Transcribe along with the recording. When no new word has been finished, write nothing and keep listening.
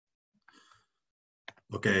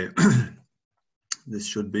Okay, this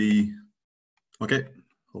should be okay.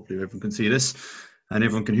 Hopefully everyone can see this and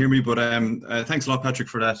everyone can hear me. But thanks a lot, Patrick,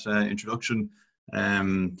 for that introduction.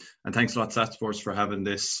 And thanks a lot, STATSports, for having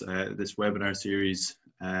this this webinar series.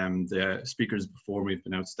 The speakers before me have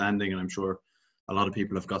been outstanding, and I'm sure a lot of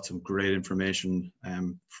people have got some great information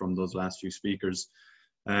from those last few speakers.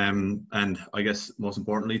 And I guess most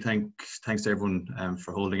importantly, thanks to everyone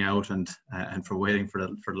for holding out and for waiting for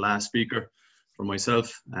the last speaker. For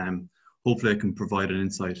myself, hopefully I can provide an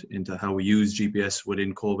insight into how we use GPS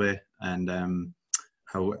within Kobe and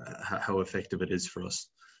how effective it is for us.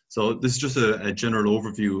 So this is just a general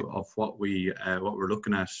overview of what we're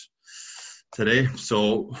looking at today.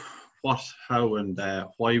 So what, how, and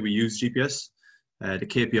why we use GPS, the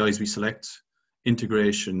KPIs we select,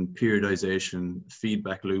 integration, periodization,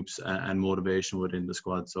 feedback loops, and motivation within the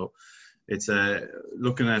squad. So it's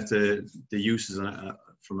looking at the uses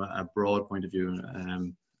from a broad point of view,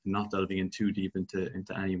 not delving in too deep into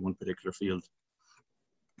any one particular field.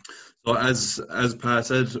 So as Pat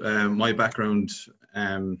said, my background,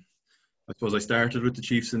 I suppose I started with the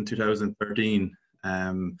Chiefs in 2013,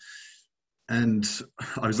 and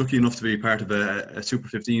I was lucky enough to be part of a Super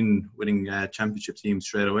 15 winning championship team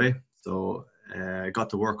straight away. So I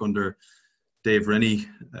got to work under Dave Rennie,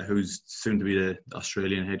 who's soon to be the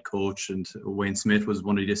Australian head coach, and Wayne Smith was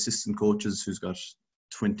one of the assistant coaches who's got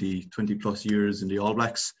 20 plus years in the All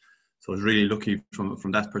Blacks. So I was really lucky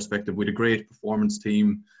from that perspective. We had a great performance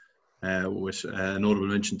team with a notable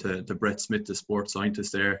mention to Brett Smith, the sports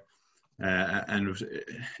scientist there. And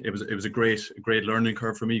it was a great learning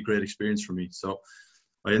curve for me, great experience for me. So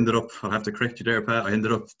I ended up, I'll have to correct you there, Pat, I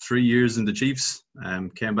ended up 3 years in the Chiefs,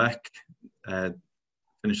 came back,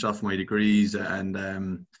 finished off my degrees, and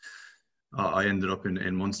I ended up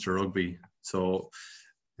in Munster Rugby. So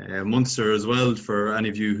Munster as well, for any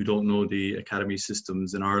of you who don't know the academy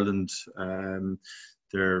systems in Ireland,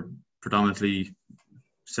 they're predominantly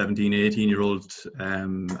 17, 18-year-old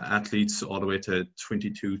athletes all the way to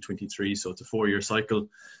 22, 23. So it's a 4-year cycle.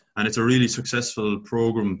 And it's a really successful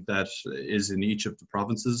program that is in each of the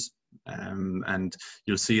provinces. And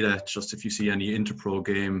you'll see that just if you see any interpro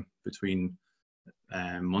game between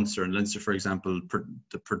Munster and Leinster, for example,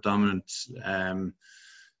 the predominant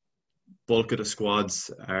bulk of the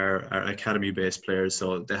squads are academy-based players.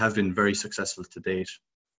 So they have been very successful to date.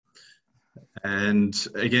 And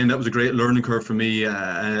again, that was a great learning curve for me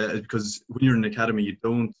because when you're in an academy, you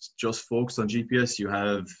don't just focus on GPS. You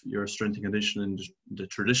have your strength and conditioning, the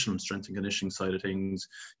traditional strength and conditioning side of things.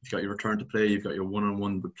 You've got your return to play. You've got your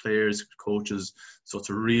one-on-one with players, coaches. So it's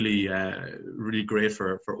a really, really great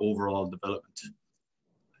for overall development.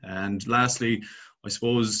 And lastly, I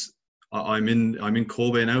suppose I'm in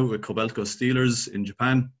Kobe now with Kobelco Steelers in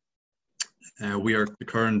Japan. We are the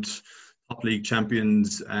current top league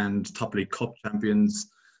champions and top league cup champions,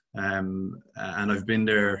 and I've been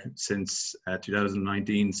there since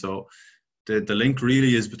 2019. So the link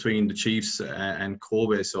really is between the Chiefs and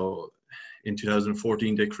Kobe. So in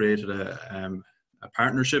 2014 they created a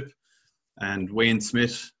partnership, and Wayne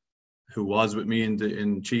Smith, who was with me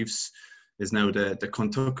in Chiefs, is now the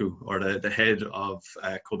Kontoku, or the head of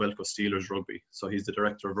Kobelco Steelers Rugby. So he's the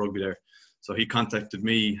director of rugby there. So he contacted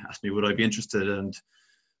me, asked me would I be interested, and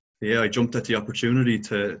yeah, I jumped at the opportunity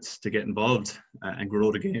to get involved and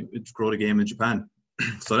grow the game in Japan.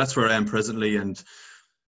 So that's where I am presently, and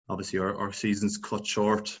obviously our season's cut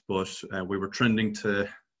short, but we were trending to,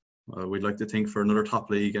 we'd like to think, for another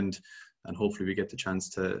top league, and hopefully we get the chance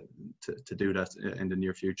to do that in the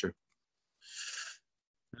near future.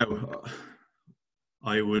 Now,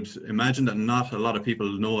 I would imagine that not a lot of people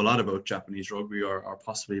know a lot about Japanese rugby or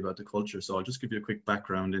possibly about the culture, so I'll just give you a quick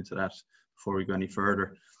background into that before we go any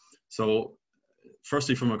further. So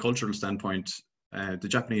firstly, from a cultural standpoint, the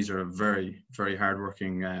Japanese are a very, very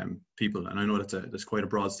hardworking people. And I know that's quite a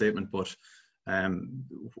broad statement, but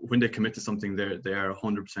when they commit to something, they are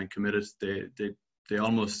 100% committed. They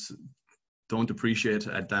almost don't appreciate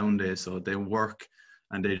a down day. So they work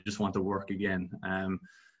and they just want to work again.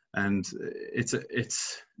 And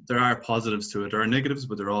there are positives to it. There are negatives,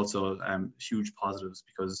 but there are also huge positives,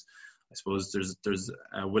 because I suppose there's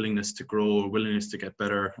a willingness to grow, a willingness to get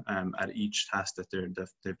better at each task that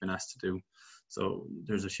they've been asked to do. So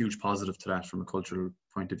there's a huge positive to that from a cultural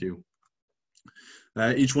point of view.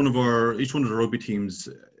 Each one of the rugby teams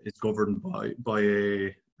is governed by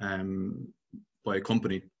a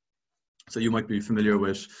company. So you might be familiar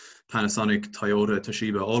with Panasonic, Toyota,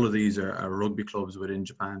 Toshiba. All of these are rugby clubs within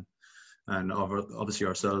Japan, and obviously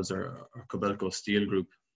ourselves are Kobelco Steel Group.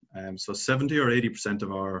 So 70 or 80%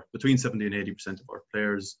 of between 70 and 80% of our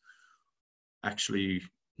players actually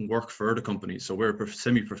work for the company. So we're a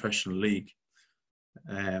semi-professional league.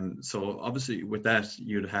 So obviously with that,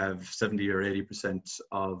 you'd have 70 or 80%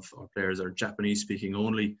 of our players are Japanese speaking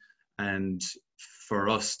only. And for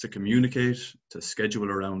us to communicate, to schedule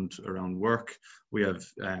around work, we have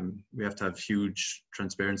to have huge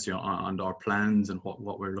transparency on our plans and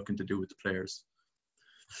what we're looking to do with the players.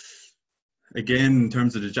 Again, in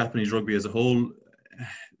terms of the Japanese rugby as a whole,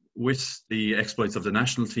 with the exploits of the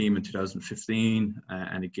national team in 2015,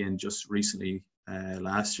 and again just recently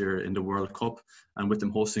last year in the World Cup, and with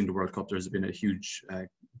them hosting the World Cup, there's been a huge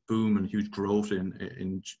boom and huge growth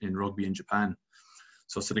in rugby in Japan.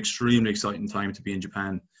 So it's an extremely exciting time to be in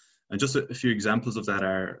Japan. And just a few examples of that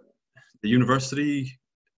are the university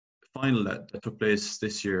final that took place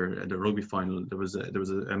this year, the rugby final. There was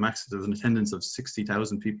an attendance of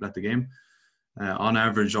 60,000 people at the game. On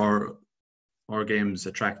average, our games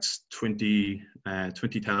attract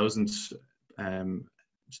 20,000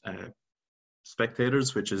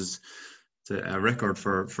 spectators, which is a record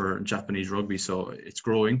for Japanese rugby. So it's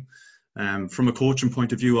growing. From a coaching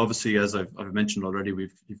point of view, obviously, as I've mentioned already,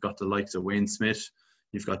 you've got the likes of Wayne Smith,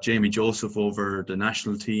 you've got Jamie Joseph over the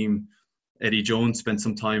national team, Eddie Jones spent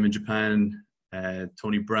some time in Japan,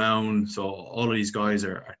 Tony Brown. So all of these guys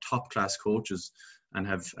are top class coaches and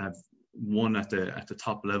have won at the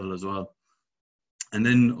top level as well. And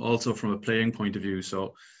then also from a playing point of view,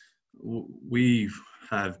 so we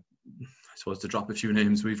have, I suppose, to drop a few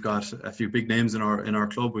names, we've got a few big names in our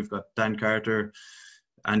club. We've got Dan Carter,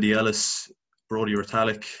 Andy Ellis, Brodie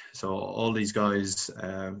Retallick. So all these guys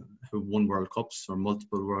who won World Cups or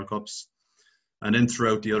multiple World Cups. And then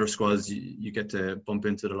throughout the other squads, you get to bump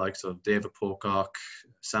into the likes of David Pocock,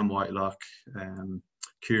 Sam Whitelock,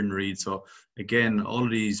 Kieran Reid. So again, all of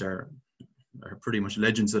these are pretty much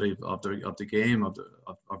legends of the game of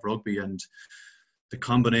rugby, and the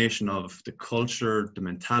combination of the culture, the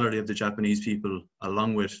mentality of the Japanese people,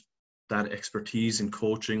 along with that expertise in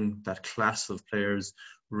coaching, that class of players,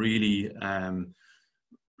 really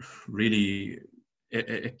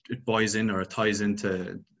it buys in, or it ties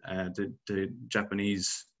into the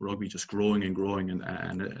Japanese rugby just growing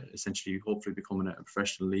and essentially hopefully becoming a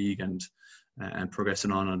professional league and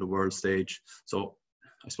progressing on the world stage. So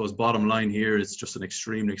I suppose bottom line here is just an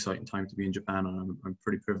extremely exciting time to be in Japan, and I'm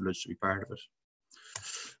pretty privileged to be part of it.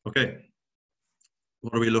 Okay,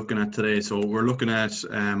 what are we looking at today? So we're looking at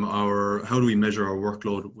how do we measure our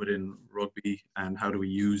workload within rugby, and how do we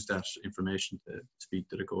use that information to speak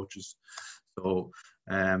to the coaches. So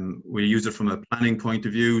we use it from a planning point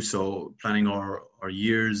of view, so planning our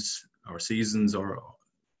years, our seasons, our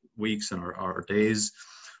weeks, and our days.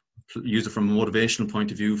 Use it from a motivational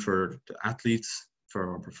point of view for the athletes,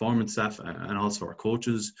 for our performance staff, and also our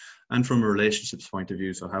coaches, and from a relationships point of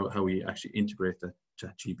view, so how we actually integrate that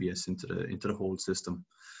GBS into the whole system.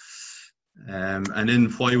 And then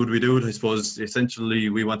why would we do it? I suppose essentially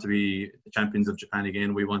we want to be the champions of Japan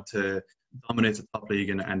again. We want to dominate the top league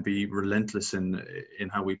and be relentless in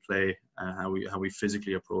how we play, how we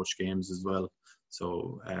physically approach games as well.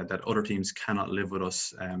 So that other teams cannot live with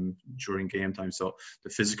us during game time. So the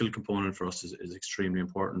physical component for us is extremely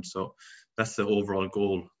important. So that's the overall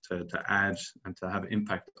goal, to add and to have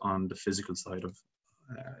impact on the physical side of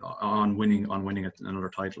on winning another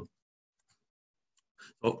title.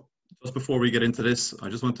 So just before we get into this, I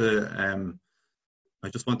just want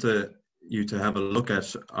you to have a look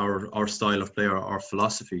at our style of play, our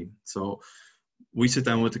philosophy. So we sit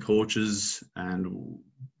down with the coaches and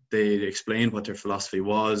they explained what their philosophy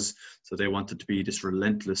was. So they wanted to be this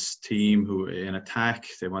relentless team who in attack,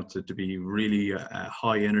 they wanted to be really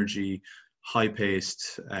high energy, high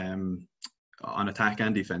paced on attack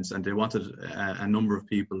and defense. And they wanted a number of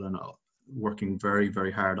people and working very,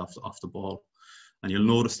 very hard off the ball. And you'll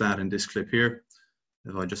notice that in this clip here,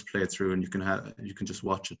 if I just play it through, and you can just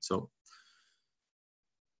watch it. So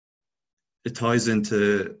it ties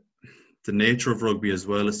into the nature of rugby as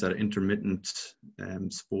well. It's that intermittent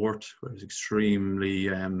sport where it's extremely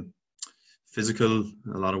physical,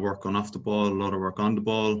 a lot of work on off the ball, a lot of work on the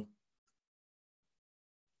ball.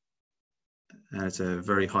 And it's a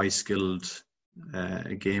very high skilled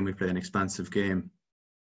game. We play an expansive game.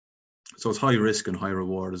 So it's high risk and high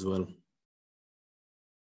reward as well.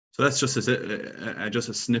 So that's just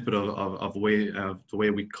a snippet of the way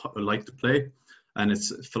we like to play, and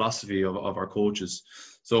it's philosophy of our coaches.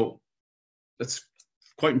 So it's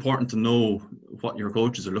quite important to know what your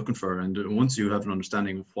coaches are looking for, and once you have an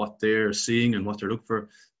understanding of what they're seeing and what they're looking for,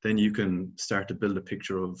 then you can start to build a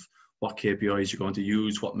picture of what KPIs you're going to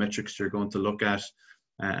use, what metrics you're going to look at,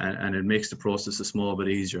 and it makes the process a small bit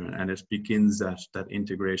easier, and it begins that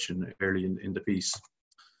integration early in the piece.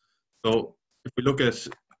 So if we look at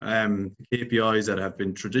KPIs that have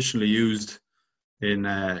been traditionally used in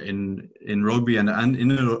rugby and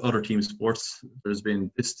in other team sports. There's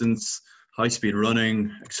been distance, high-speed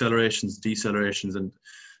running, accelerations, decelerations, and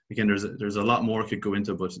again, there's a lot more I could go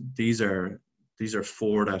into, but these are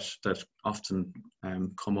four that often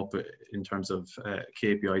come up in terms of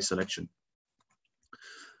KPI selection.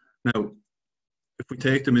 Now, if we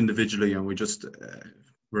take them individually and we just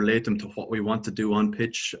relate them to what we want to do on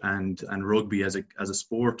pitch and rugby as a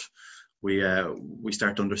sport, we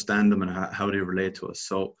start to understand them and how they relate to us.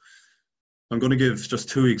 So I'm going to give just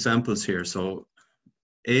two examples here. So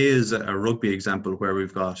A is a rugby example where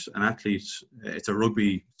we've got an athlete. It's a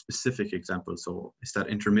rugby specific example. So it's that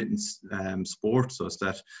intermittent sport. So it's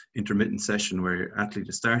that intermittent session where your athlete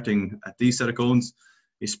is starting at these set of cones,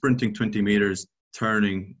 he's sprinting 20 meters,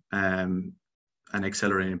 turning and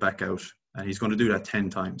accelerating back out. And he's going to do that 10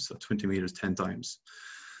 times. So 20 meters, 10 times.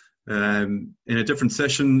 In a different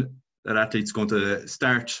session, that athlete's going to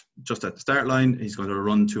start just at the start line. He's going to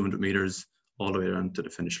run 200 meters all the way around to the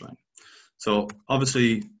finish line. So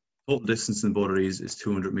obviously, total distance in both of these is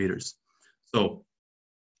 200 meters. So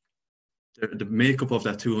the makeup of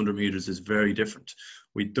that 200 meters is very different.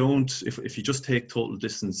 We don't, if you just take total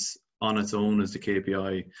distance on its own as the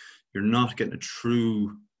KPI, you're not getting a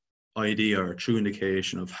true idea or a true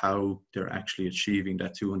indication of how they're actually achieving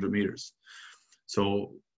that 200 meters.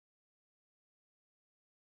 So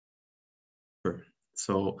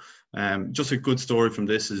just a good story from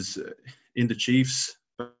this is in the Chiefs,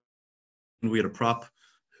 we had a prop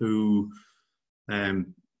who, to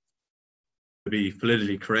be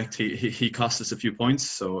politically correct, he cost us a few points.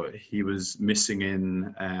 So he was missing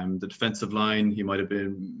in the defensive line. He might have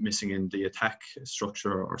been missing in the attack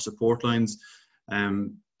structure or support lines.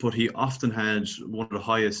 But he often had one of the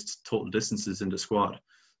highest total distances in the squad.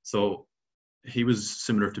 So he was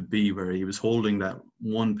similar to B, where he was holding that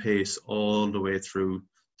one pace all the way through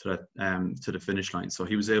to the finish line. So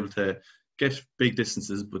he was able to get big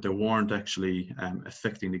distances, but they weren't actually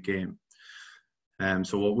affecting the game.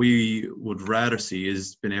 So what we would rather see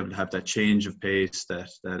is being able to have that change of pace,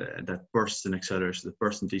 that burst in acceleration, that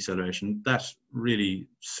burst in deceleration, that really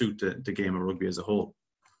suit the game of rugby as a whole.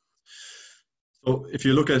 So if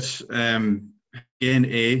you look at again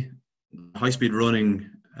A, high-speed running,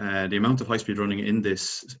 the amount of high-speed running in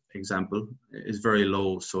this example is very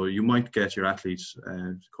low. So you might get your athlete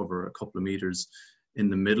cover a couple of meters in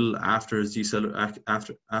the middle after his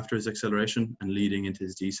acceleration and leading into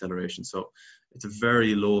his deceleration. So it's a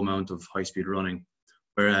very low amount of high-speed running.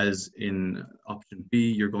 Whereas in option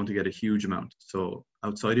B, you're going to get a huge amount. So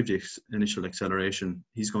outside of the initial acceleration,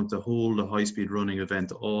 he's going to hold a high-speed running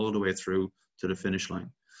event all the way through to the finish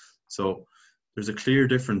line. So there's a clear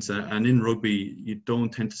difference. And in rugby, you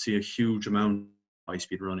don't tend to see a huge amount of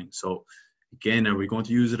high-speed running. So again, are we going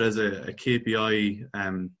to use it as a KPI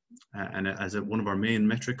and as one of our main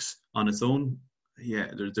metrics on its own?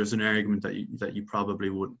 Yeah, there's an argument that you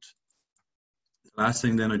probably wouldn't. The last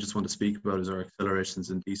thing then I just want to speak about is our accelerations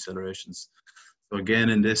and decelerations. So again,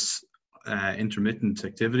 in this intermittent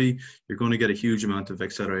activity, you're going to get a huge amount of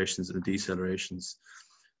accelerations and decelerations.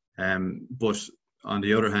 But on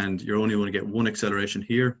the other hand, you're only going to get one acceleration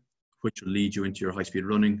here, which will lead you into your high-speed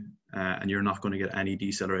running, and you're not going to get any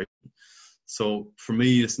deceleration. So for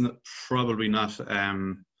me, it's probably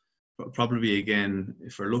again,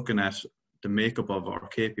 if we're looking at the makeup of our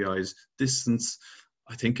KPIs, distance,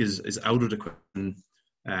 I think is out of the question.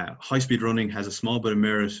 High-speed running has a small bit of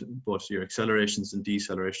merit, but your accelerations and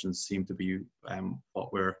decelerations seem to be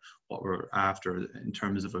what we're after in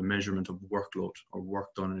terms of a measurement of workload or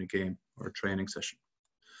work done in a game or a training session.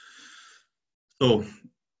 So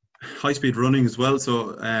high-speed running as well.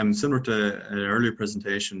 So similar to an earlier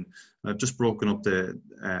presentation, I've just broken up the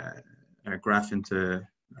graph into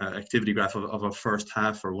activity graph of a first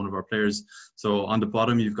half for one of our players. So on the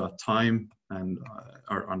bottom you've got time, and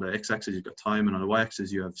or on the x-axis you've got time, and on the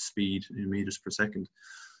y-axis you have speed in meters per second.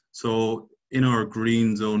 So in our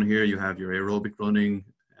green zone here you have your aerobic running,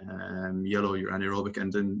 yellow your anaerobic,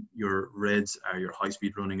 and then your reds are your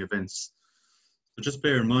high-speed running events. So just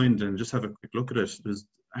bear in mind and just have a quick look at it. There's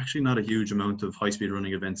actually not a huge amount of high-speed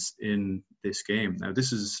running events in this game. Now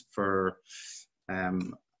this is for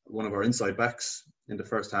one of our inside backs in the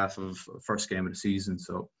first half of first game of the season.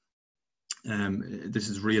 So this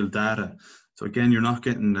is real data. So again, you're not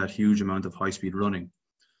getting that huge amount of high-speed running.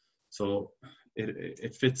 So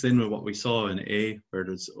it fits in with what we saw in A, where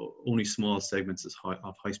there's only small segments of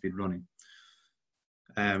high-speed running.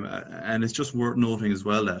 And it's just worth noting as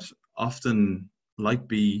well that often, like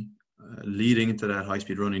B, leading into that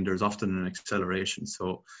high-speed running, there's often an acceleration.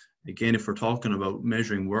 So again, if we're talking about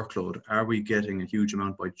measuring workload, are we getting a huge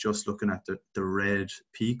amount by just looking at the red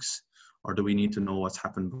peaks, or do we need to know what's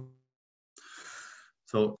happened?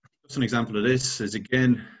 So just an example of this is,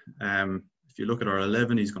 again, if you look at our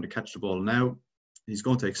 11, he's going to catch the ball now. He's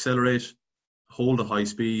going to accelerate, hold a high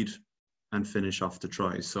speed, and finish off the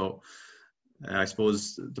try. So I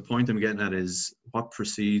suppose the point I'm getting at is, what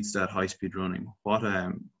precedes that high speed running? What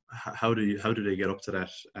how do they get up to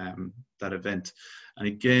that event? And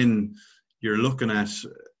again, you're looking at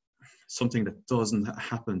something that doesn't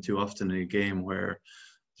happen too often in a game, where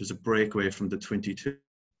there's a breakaway from the 22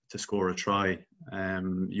 to score a try.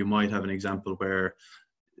 You might have an example where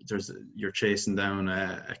you're chasing down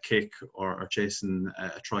a kick or chasing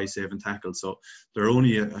a try, save and tackle. So there are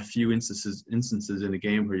only a few instances in a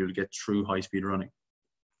game where you'll get true high speed running.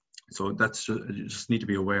 So that's you just need to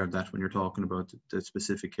be aware of that when you're talking about the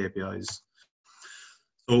specific KPIs.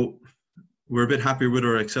 So we're a bit happier with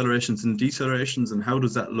our accelerations and decelerations, and how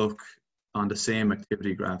does that look on the same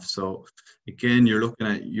activity graph? So again, you're looking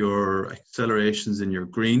at your accelerations in your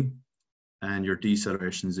green and your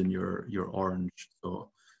decelerations in your orange. So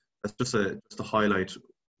that's just to highlight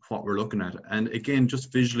what we're looking at. And again,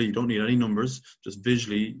 just visually, you don't need any numbers, just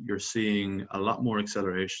visually, you're seeing a lot more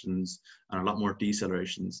accelerations and a lot more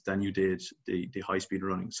decelerations than you did the high speed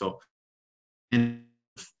running. So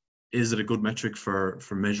is it a good metric for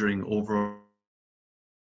measuring overall?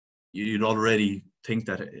 You'd already think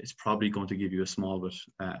that it's probably going to give you a small bit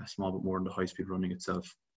more than the high speed running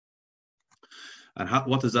itself. And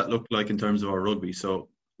what does that look like in terms of our rugby? So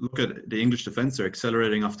look at the English defence. They're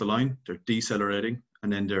accelerating off the line, they're decelerating,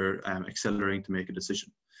 and then they're accelerating to make a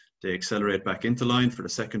decision. They accelerate back into line for the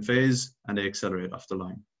second phase, and they accelerate off the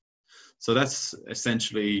line. So that's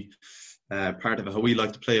essentially part of how we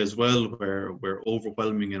like to play as well, where we're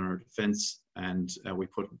overwhelming in our defence, and we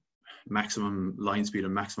put maximum line speed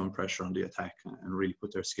and maximum pressure on the attack, and really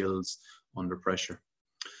put their skills under pressure.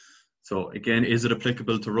 So again, is it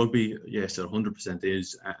applicable to rugby? Yes, it 100%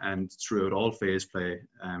 is. And throughout all phase play,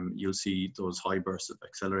 you'll see those high bursts of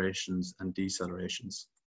accelerations and decelerations.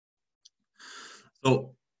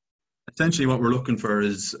 So essentially what we're looking for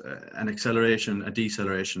is an acceleration, a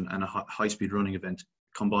deceleration, and a high speed running event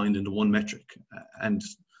combined into one metric. And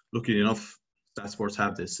luckily enough, STATSports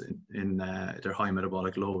have this in their high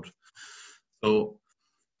metabolic load. So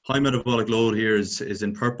high metabolic load here is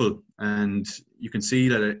in purple, and you can see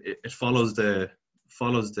that it follows the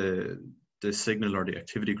signal or the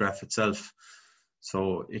activity graph itself.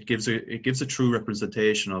 So it gives a true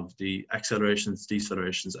representation of the accelerations,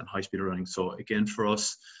 decelerations, and high speed running. So again, for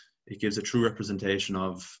us, it gives a true representation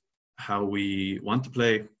of how we want to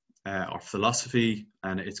play, our philosophy,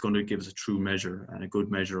 and it's going to give us a true measure and a good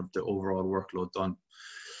measure of the overall workload done.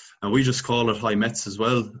 And we just call it high METs as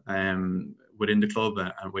well within the club,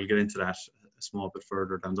 and we'll get into that a small bit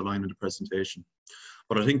further down the line in the presentation.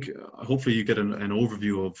 But I think hopefully you get an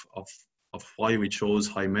overview of why we chose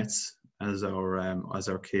high METs as our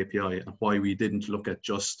KPI, and why we didn't look at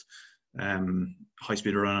just high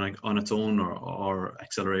speed running on its own, or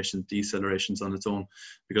acceleration, decelerations on its own,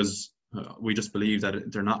 because we just believe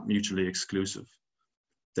that they're not mutually exclusive.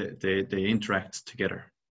 They interact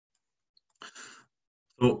together.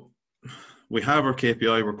 So we have our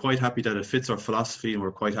KPI. We're quite happy that it fits our philosophy, and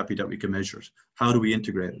we're quite happy that we can measure it. How do we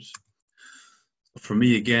integrate it? For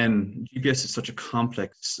me, again, GPS is such a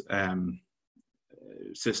complex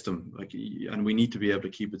system, and we need to be able to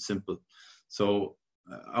keep it simple. So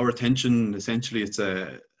our attention, essentially, it's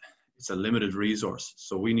a limited resource.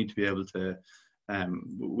 So we need to be able to,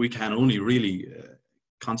 we can only really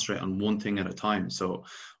concentrate on one thing at a time. So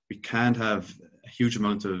we can't have a huge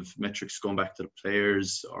amount of metrics going back to the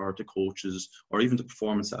players or the coaches or even the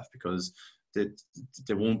performance staff, because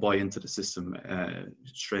they won't buy into the system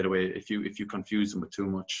straight away if you confuse them with too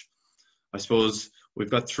much. I suppose we've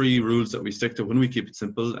got 3 rules that we stick to when we keep it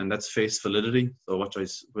simple, and that's face validity. So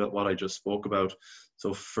what I just spoke about.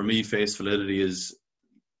 So for me, face validity is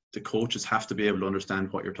the coaches have to be able to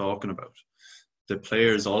understand what you're talking about. The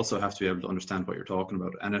players also have to be able to understand what you're talking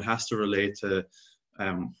about, and it has to relate to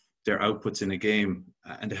their outputs in a game,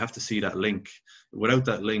 and they have to see that link. Without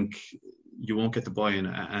that link, you won't get the buy-in,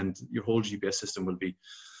 and your whole GPS system will be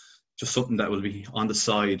just something that will be on the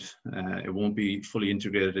side. It won't be fully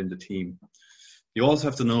integrated in the team. You also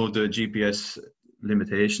have to know the GPS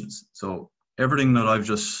limitations. So everything that I've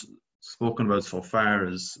just spoken about so far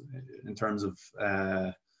is in terms of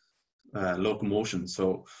locomotion.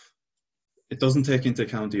 So it doesn't take into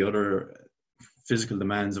account the other physical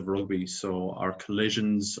demands of rugby. So our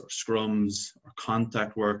collisions, our scrums, our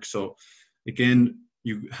contact work. So again,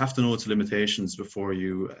 you have to know its limitations before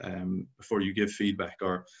you give feedback,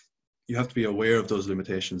 or you have to be aware of those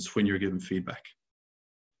limitations when you're giving feedback.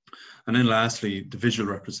 And then lastly, the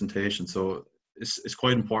visual representation. So it's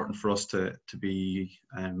quite important for us to be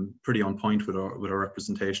pretty on point with our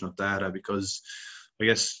representation of data, because I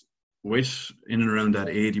guess with in and around that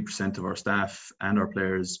 80% of our staff and our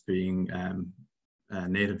players being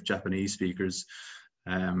native Japanese speakers,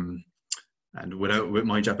 and with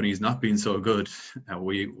my Japanese not being so good,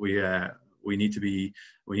 we need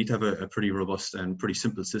to have a pretty robust and pretty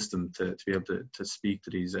simple system to be able to speak to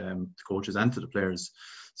these coaches and to the players.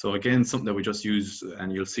 So again, something that we just use,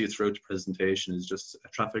 and you'll see it throughout the presentation, is just a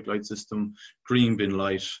traffic light system, green being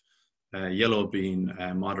light, yellow being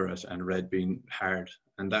moderate, and red being hard.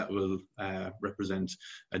 And that will represent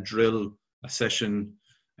a drill, a session,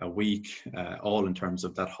 a week, all in terms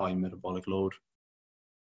of that high metabolic load.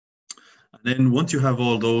 And then once you have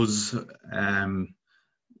all those,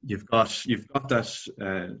 you've got that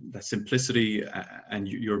simplicity, and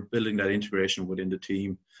you're building that integration within the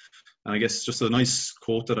team. And I guess just a nice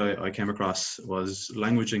quote that I came across was,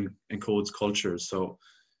 language encodes culture. So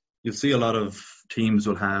you'll see a lot of teams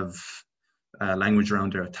will have language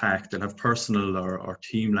around their attack. They'll have personal or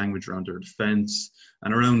team language around their defense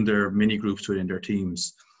and around their mini groups within their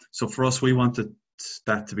teams. So for us, we wanted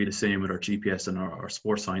that to be the same with our GPS and our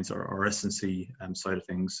sports science or our S&C side of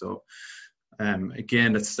things. So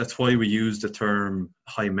again, that's why we use the term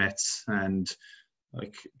high METs. And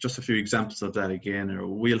like just a few examples of that again,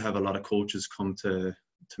 we'll have a lot of coaches come to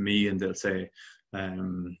me and they'll say,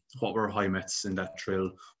 what were our high METs in that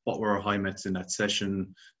drill? What were our high METs in that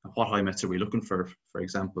session? What high METs are we looking for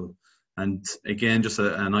example? And again, just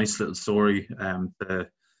a nice little story to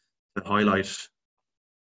highlight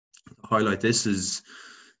this is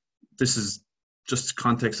just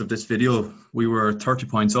context of this video. We were 30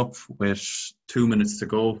 points up with 2 minutes to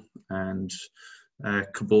go, and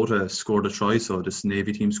Kubota scored a try, so this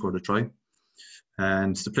Navy team scored a try.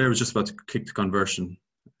 And the player was just about to kick the conversion.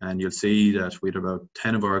 And you'll see that we had about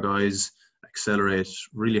 10 of our guys accelerate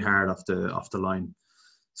really hard off the line.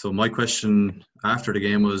 So my question after the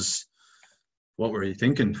game was, what were you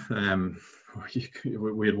thinking?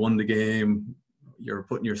 We had won the game. You're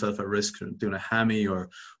putting yourself at risk doing a hammy or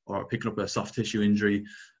picking up a soft tissue injury.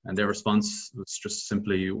 And their response was just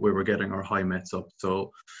simply, we were getting our high METs up.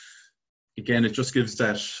 So again, it just gives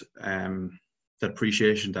that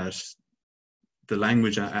appreciation that the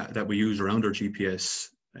language that we use around our GPS,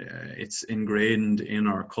 it's ingrained in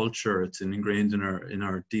our culture. It's ingrained in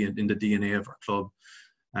the DNA of our club,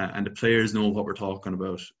 and the players know what we're talking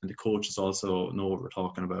about, and the coaches also know what we're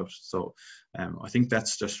talking about. So I think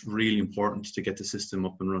that's just really important to get the system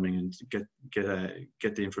up and running and to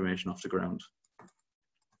get the information off the ground.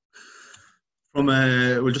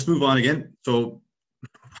 We'll just move on again. So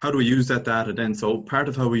how do we use that data then? So part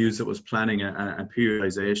of how we use it was planning and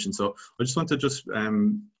periodization. So I just want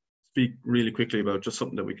to speak really quickly about just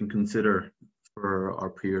something that we can consider for our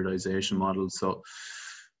periodization model. So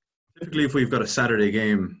typically, if we've got a Saturday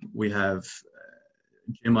game, we have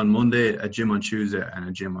a gym on Monday, a gym on Tuesday, and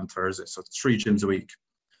a gym on Thursday. So it's 3 gyms a week.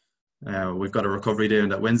 We've got a recovery day on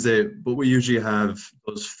that Wednesday, but we usually have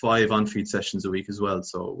those 5 on-feed sessions a week as well.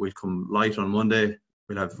 So we'll come light on Monday,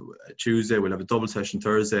 we'll have a Tuesday, we'll have a double session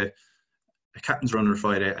Thursday, a captain's run on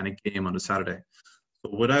Friday, and a game on a Saturday.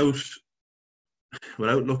 So without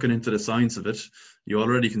looking into the science of it, you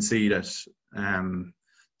already can see that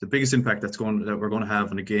the biggest impact that we're going to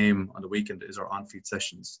have on a game on the weekend is our on-feed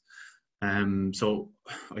sessions. So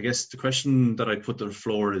I guess the question that I put to the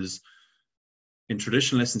floor is, in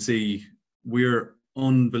traditional S&C, we're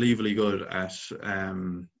unbelievably good at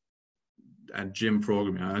gym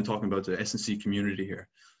programming. I'm talking about the S&C community here.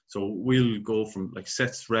 So we'll go from like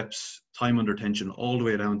sets, reps, time under tension, all the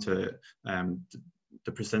way down to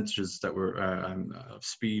the percentages that of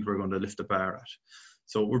speed we're going to lift the bar at.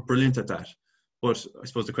 So we're brilliant at that. But I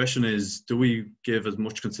suppose the question is, do we give as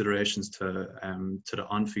much considerations to the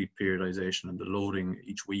on-feed periodization and the loading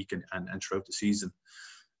each week and throughout the season?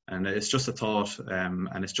 And it's just a thought,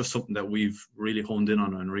 and it's just something that we've really honed in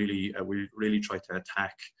on and we really tried to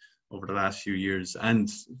attack over the last few years and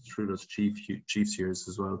through those Chiefs years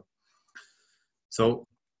as well. So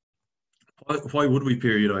why would we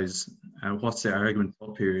periodize? What's the argument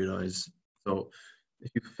for periodize? So if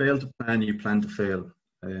you fail to plan, you plan to fail.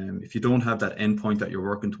 If you don't have that endpoint that you're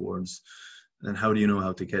working towards, then how do you know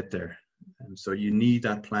how to get there? So you need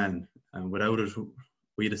that plan, and without it,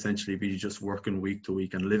 we'd essentially be just working week to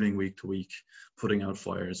week and living week to week, putting out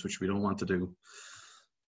fires, which we don't want to do.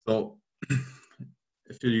 So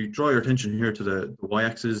if you draw your attention here to the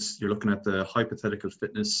y-axis, you're looking at the hypothetical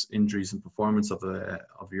fitness, injuries, and performance of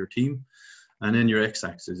your team. And then your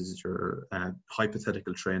x-axis is your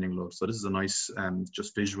hypothetical training load. So this is a nice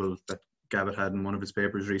just visual that Gavitt had in one of his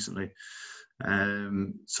papers recently.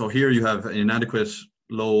 So here you have an inadequate,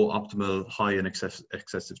 low, optimal, high, and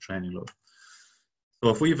excessive training load. So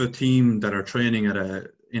if we have a team that are training at an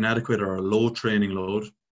inadequate or a low training load,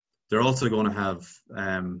 they're also going to have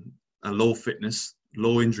a low fitness,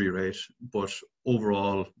 low injury rate, but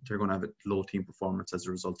overall they're going to have a low team performance as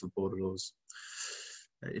a result of both of those.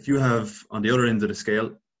 If you have, on the other end of the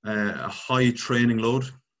scale, a high training load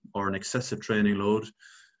or an excessive training load,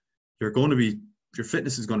 your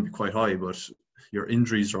fitness is going to be quite high, but your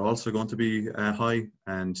injuries are also going to be high,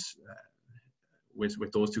 and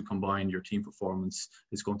with those two combined, your team performance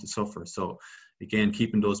is going to suffer. So again,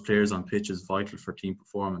 keeping those players on pitch is vital for team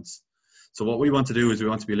performance. So what we want to do is we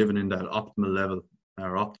want to be living in that optimal level,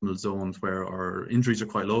 our optimal zones, where our injuries are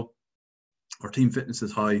quite low, our team fitness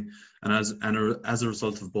is high, and as a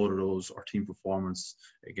result of both of those, our team performance,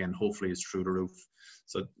 again, hopefully is through the roof.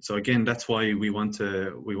 So again, that's why we want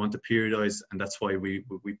to periodize, and that's why we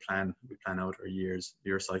plan out our year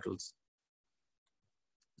cycles.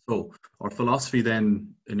 So our philosophy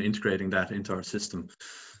then in integrating that into our system.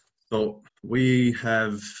 So we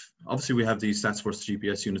have these STATSports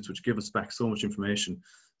GPS units which give us back so much information.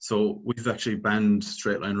 So we've actually banned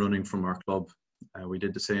straight line running from our club. We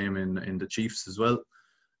did the same in the Chiefs as well.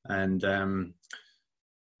 And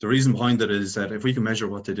the reason behind it is that if we can measure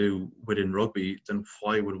what they do within rugby, then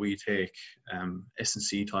why would we take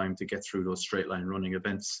S&C time to get through those straight line running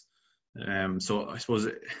events? So I suppose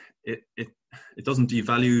it doesn't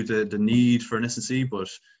devalue the need for an S&C, but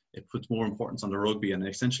it puts more importance on the rugby. And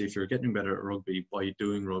essentially, if you're getting better at rugby by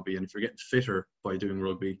doing rugby, and if you're getting fitter by doing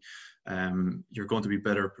rugby, you're going to be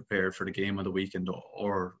better prepared for the game on the weekend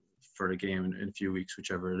or for the game in a few weeks,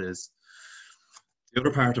 whichever it is. The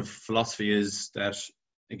other part of philosophy is that,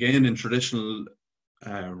 again, in traditional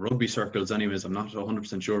rugby circles anyways, I'm not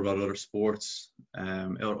 100% sure about other sports,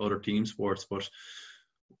 other team sports, but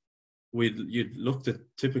you'd look to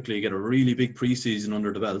typically get a really big preseason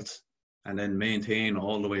under the belt and then maintain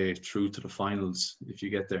all the way through to the finals if you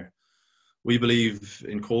get there. We believe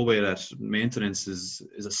in Kobe that maintenance is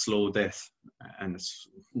a slow death, and it's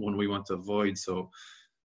one we want to avoid. So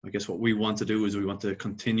I guess what we want to do is we want to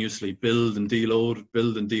continuously build and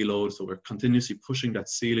deload. So we're continuously pushing that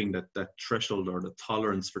ceiling, that threshold or the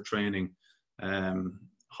tolerance for training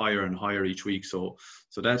higher and higher each week. So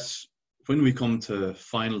that's when we come to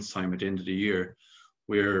finals time at the end of the year,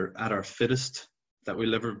 we're at our fittest that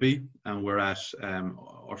we'll ever be, and we're at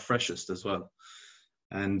our freshest as well.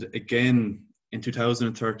 And again, in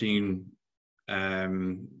 2013,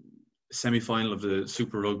 semi-final of the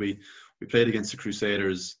Super Rugby, we played against the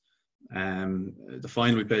Crusaders. The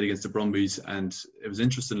final we played against the Brumbies, and it was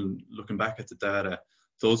interesting looking back at the data.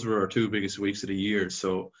 Those were our two biggest weeks of the year.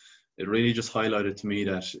 So it really just highlighted to me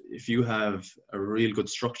that if you have a real good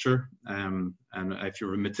structure, and if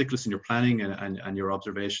you're meticulous in your planning and your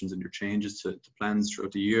observations and your changes to plans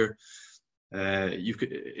throughout the year,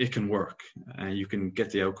 it can work, and you can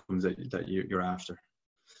get the outcomes that you're after.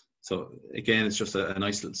 So again, it's just a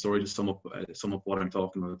nice little story to sum up what I'm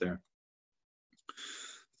talking about there.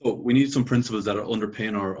 So we need some principles that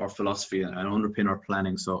underpin our philosophy and underpin our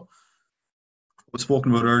planning. So what was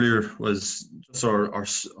spoken about earlier was just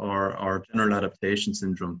our general adaptation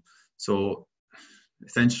syndrome. So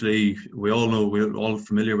essentially, we're all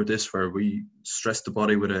familiar with this, where we stress the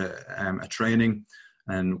body with a training,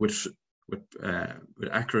 and with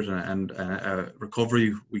accurate and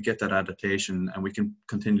recovery, we get that adaptation, and we can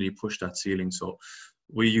continually push that ceiling. So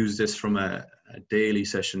we use this from a daily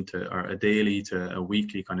session to a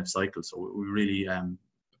weekly kind of cycle. So we really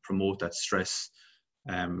promote that stress,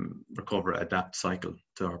 recover, adapt cycle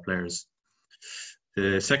to our players.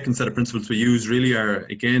 The second set of principles we use really are,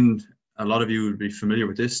 again, a lot of you would be familiar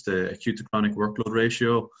with this, the acute to chronic workload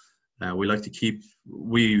ratio. We like to keep,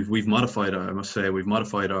 we've modified, I must say, we've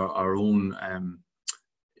modified our own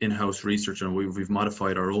in-house research, and we've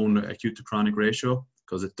modified our own acute to chronic ratio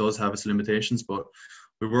because it does have its limitations, but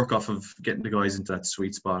we work off of getting the guys into that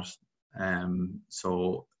sweet spot.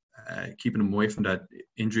 So keeping them away from that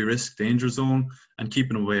injury risk danger zone, and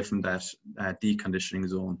keeping them away from that deconditioning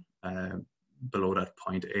zone below that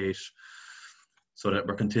 0.8, so that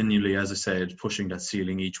we're continually, as I said, pushing that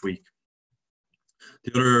ceiling each week.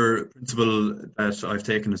 The other principle that I've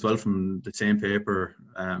taken as well from the same paper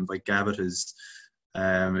by Gavitt is,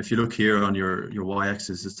 if you look here on your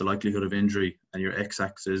y-axis, it's the likelihood of injury, and your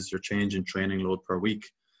x-axis, your change in training load per week.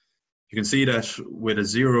 You can see that with a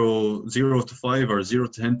 0 to 5 or 0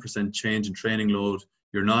 to 10% change in training load,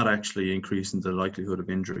 you're not actually increasing the likelihood of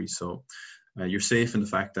injury. So you're safe in the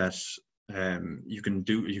fact that you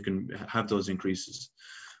can have those increases.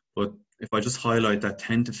 But if I just highlight that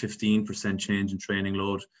 10 to 15% change in training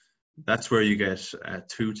load, that's where you get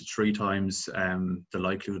 2 to 3 times the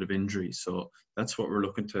likelihood of injury. So that's what we're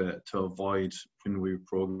looking to avoid when we're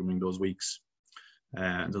programming those weeks,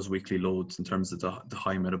 those weekly loads in terms of the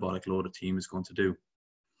high metabolic load a team is going to do.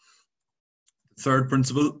 The third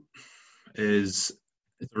principle is,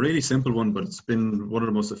 it's a really simple one, but it's been one of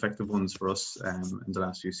the most effective ones for us in the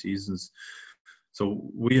last few seasons. So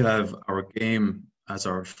we have our game as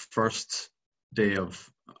our first day of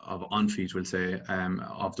on-feet, we'll say,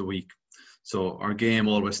 of the week. So our game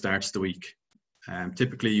always starts the week.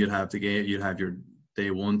 Typically, you'd have your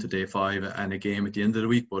day 1 to day 5 and a game at the end of the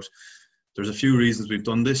week. But there's a few reasons we've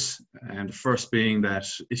done this, and the first being that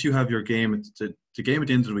if you have your game, the game at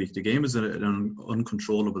the end of the week, the game is an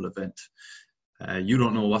uncontrollable event. You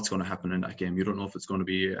don't know what's going to happen in that game. You don't know if it's going to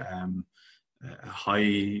be a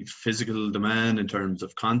high physical demand in terms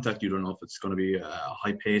of contact. You don't know if it's going to be a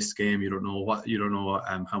high-paced game. You don't know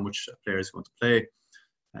how much a player is going to play.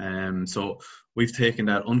 So we've taken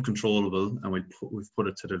that uncontrollable and we've put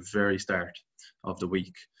it to the very start of the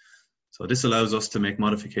week. So this allows us to make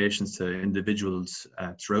modifications to individuals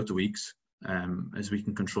throughout the weeks, as we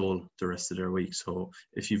can control the rest of their week. So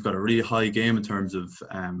if you've got a really high game in terms of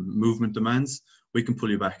movement demands, we can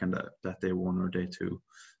pull you back on that day 1 or day 2.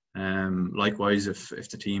 Likewise, if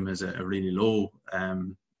the team has a really low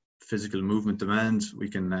physical movement demand, we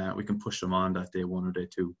can push them on that day 1 or day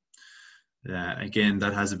 2. Again,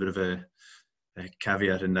 that has a bit of a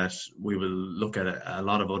caveat in that we will look at a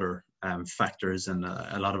lot of other factors and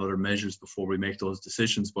a lot of other measures before we make those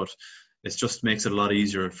decisions, but it just makes it a lot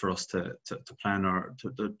easier for us to plan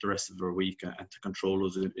the rest of our week and to control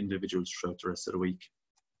those individuals throughout the rest of the week.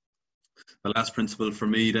 The last principle for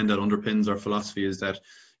me then that underpins our philosophy is that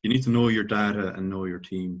you need to know your data and know your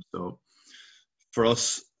team. So for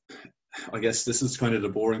us, I guess this is kind of the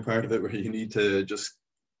boring part of it, where you need to just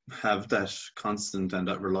have that constant and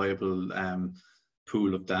that reliable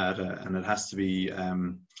pool of data, and it has to be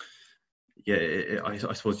I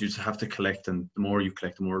suppose you just have to collect, and the more you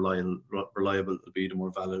collect, the more reliable it will be, the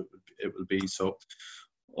more valuable it will be. So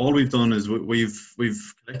all we've done is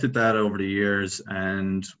we've collected data over the years,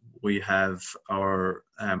 and we have our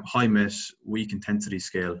high met week intensity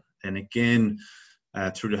scale. And again,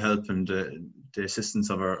 through the help and the assistance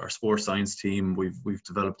of our sports science team, we've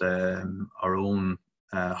developed our own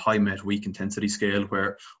high met week intensity scale,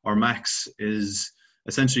 where our max is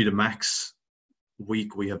essentially the max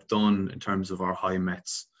week we have done in terms of our high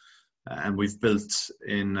mets, and we've built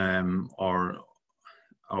in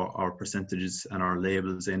our percentages and our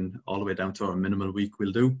labels in all the way down to our minimal week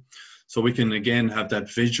we'll do, so we can again have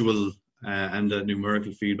that visual and the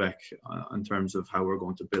numerical feedback in terms of how we're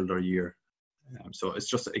going to build our year. So it's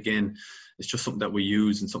just something that we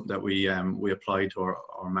use and something that we apply to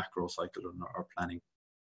our macro cycle and our planning.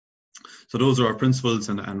 So those are our principles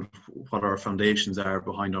and what our foundations are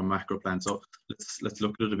behind our macro plan. So let's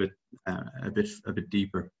look a little bit a bit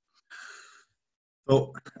deeper.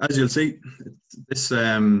 So as you'll see, this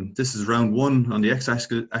is round 1 on the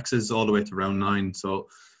x-axis all the way to round 9. So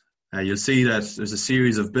you'll see that there's a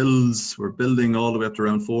series of builds. We're building all the way up to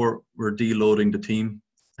round 4. We're deloading the team,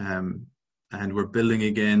 and we're building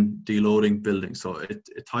again, deloading, building. So it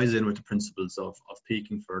ties in with the principles of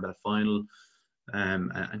peaking for that final.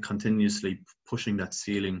 And continuously pushing that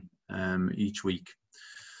ceiling each week.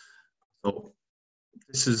 So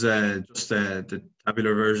this is just the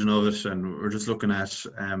tabular version of it, and we're just looking at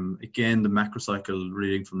again the macro cycle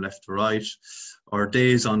reading from left to right, our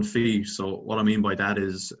days on feed. So what I mean by that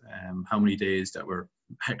is how many days that we're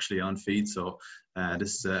actually on feed. So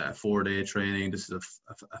this is a 4-day training, this is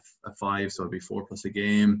a 5, so it'd be 4 plus a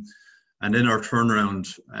game. And then our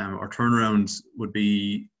turnaround would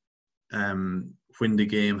be when the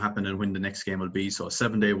game happened and when the next game will be. So a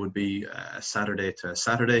 7-day would be a Saturday to a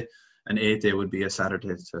Saturday, an 8-day would be a Saturday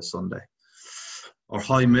to a Sunday. Our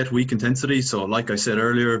high met week intensity, so like I said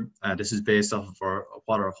earlier, this is based off of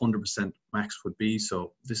what our 100% max would be.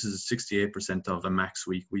 So this is 68% of a max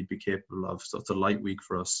week we'd be capable of. So it's a light week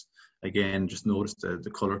for us. Again, just notice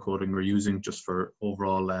the color coding we're using just for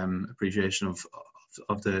overall appreciation of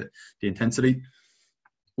the intensity.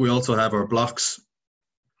 We also have our blocks,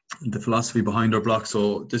 the philosophy behind our block.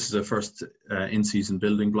 So this is a first in-season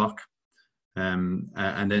building block.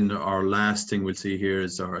 And then our last thing we'll see here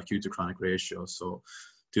is our acute to chronic ratio. So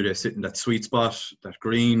do they sit in that sweet spot, that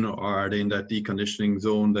green, or are they in that deconditioning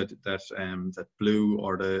zone, that blue,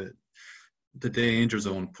 or the danger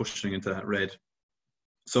zone pushing into that red?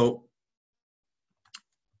 So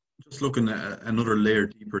just looking at another layer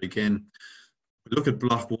deeper again, We look at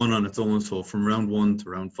block 1 on its own, so from round 1 to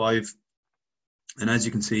round 5. And as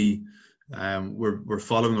you can see, we're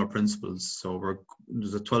following our principles. So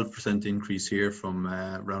there's a 12% increase here from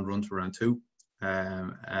round 1 to round 2.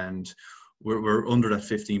 And we're under that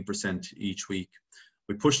 15% each week.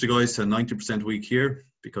 We push the guys to a 90% week here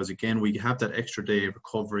because, again, we have that extra day of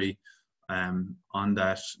recovery on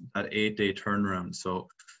that 8-day turnaround. So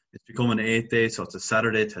it's become an 8-day, so it's a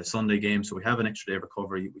Saturday to a Sunday game. So we have an extra day of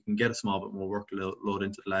recovery. We can get a small bit more workload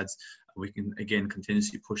into the lads, and we can, again,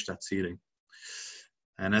 continuously push that ceiling.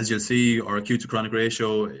 And as you'll see, our acute to chronic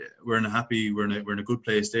ratio, we're in a good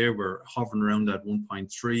place there. We're hovering around that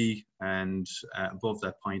 1.3 and above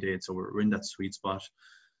that 0.8. So we're in that sweet spot.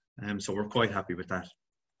 So we're quite happy with that.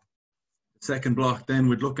 The second block then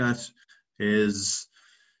we'd look at is,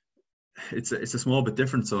 it's a small bit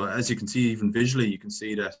different. So as you can see, even visually, you can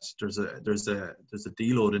see that there's a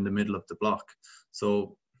deload in the middle of the block.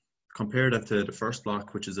 So compare that to the first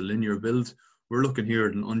block, which is a linear build. We're looking here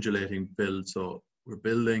at an undulating build. So we're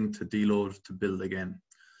building to deload to build again.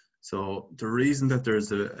 So the reason that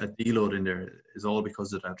there's a deload in there is all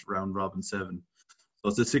because of that round robin 7. So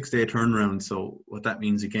it's a 6-day turnaround. So what that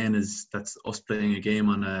means again is that's us playing a game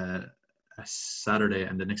on a Saturday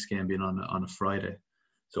and the next game being on a Friday.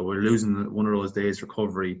 So we're losing one of those days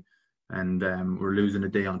recovery, and we're losing a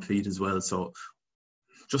day on feed as well. So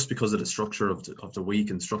just because of the structure of the week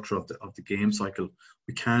and structure of the game cycle,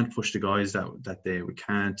 we can't push the guys that day. We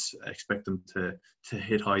can't expect them to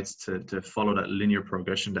hit heights to follow that linear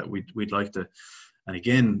progression that we'd like to. And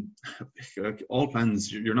again, all plans,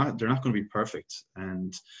 they're not going to be perfect,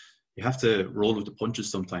 and you have to roll with the punches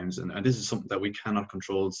sometimes. And this is something that we cannot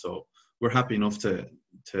control. So we're happy enough to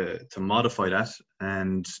modify that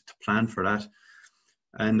and to plan for that.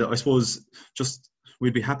 And I suppose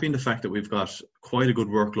we'd be happy in the fact that we've got quite a good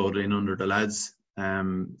workload in under the lads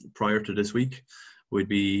prior to this week. We'd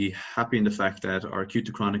be happy in the fact that our acute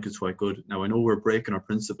to chronic is quite good. Now, I know we're breaking our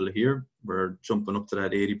principle here. We're jumping up to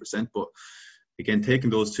that 80%, but again,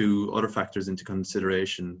 taking those two other factors into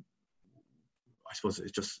consideration, I suppose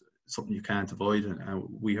it's just something you can't avoid, and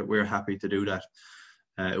we're happy to do that.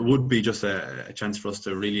 It would be just a chance for us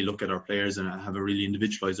to really look at our players and have a really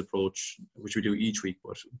individualized approach, which we do each week,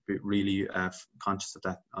 but be really conscious of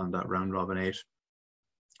that on that round robin 8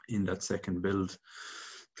 in that second build.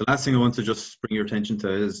 The last thing I want to just bring your attention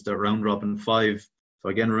to is the round robin 5. So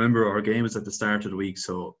again, remember, our game is at the start of the week,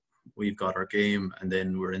 so we've got our game and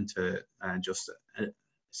then we're into just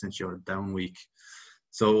essentially our down week.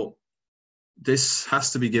 So this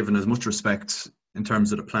has to be given as much respect in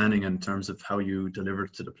terms of the planning and in terms of how you deliver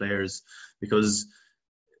to the players, because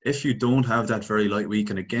if you don't have that very light week,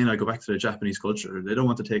 and again, I go back to the Japanese culture, they don't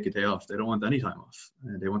want to take a day off. They don't want any time off.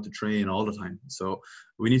 They want to train all the time. So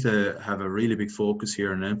we need to have a really big focus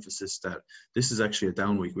here and emphasis that this is actually a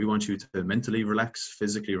down week. We want you to mentally relax,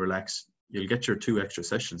 physically relax. You'll get your 2 extra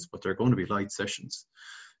sessions, but they're going to be light sessions.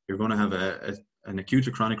 You're going to have an acute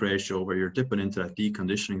to chronic ratio where you're dipping into that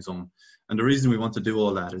deconditioning zone. And the reason we want to do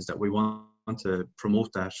all that is that we want to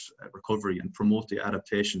promote that recovery and promote the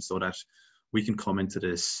adaptation so that we can come into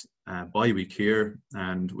this bye week here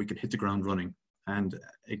and we can hit the ground running. And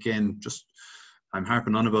again, just I'm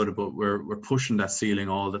harping on about it, but we're pushing that ceiling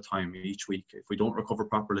all the time each week. If we don't recover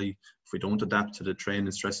properly, if we don't adapt to the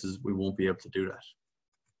training stresses, we won't be able to do that.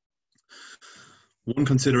 One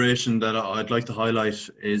consideration that I'd like to highlight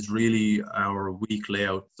is really our week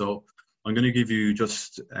layout. So I'm going to give you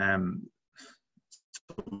just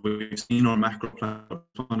we've seen our macro plan. I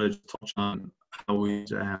want to touch on how we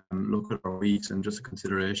look at our weeks and just a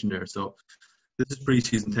consideration there. So this is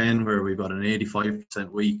pre-season 10 where we've got an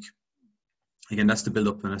 85% week. Again, that's the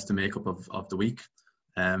build-up and that's the makeup of the week.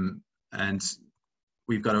 And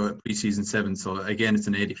we've got a pre-season 7. So again, it's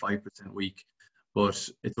an 85% week, but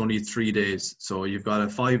it's only 3 days. So you've got a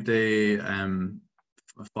 5-day,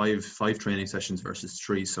 five training sessions versus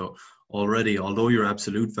 3. So already, although your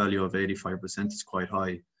absolute value of 85% is quite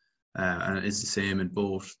high, and it's the same in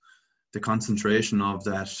both, the concentration of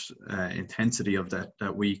that intensity of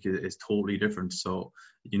that week is totally different. So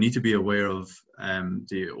you need to be aware of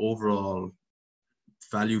the overall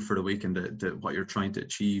value for the week and what you're trying to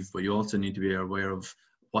achieve, but you also need to be aware of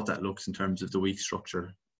what that looks in terms of the week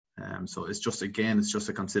structure. So it's just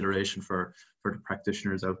a consideration for the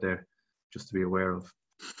practitioners out there, just to be aware of.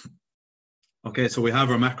 Okay, so we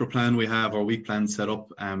have our macro plan, we have our week plan set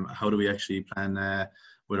up. How do we actually plan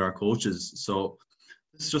with our coaches? So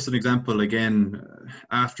this is just an example. Again,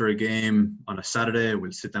 after a game on a Saturday,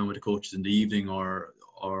 we'll sit down with the coaches in the evening or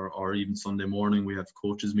even Sunday morning. We have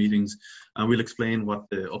coaches meetings and we'll explain what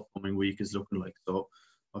the upcoming week is looking like. So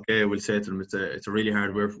Okay, we'll say to them it's a really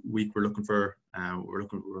hard week. We're looking for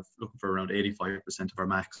around 85% of our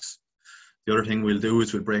max. The other thing we'll do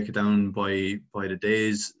is we'll break it down by the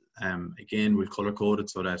days. Again, we'll color code it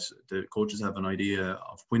so that the coaches have an idea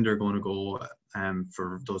of when they're going to go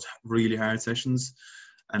for those really hard sessions.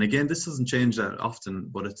 And again, this doesn't change that often,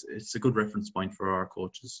 but it's a good reference point for our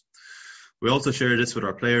coaches. We also share this with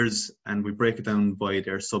our players, and we break it down by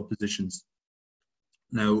their sub positions.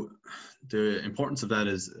 Now, the importance of that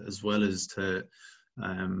is as well as to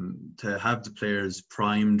have the players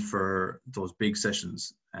primed for those big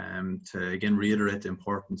sessions, to again reiterate the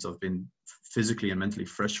importance of being physically and mentally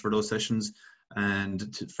fresh for those sessions,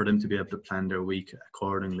 and for them to be able to plan their week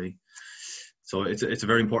accordingly. So it's a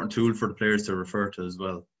very important tool for the players to refer to as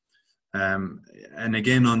well. And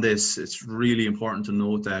again, on this, it's really important to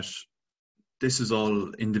note that this is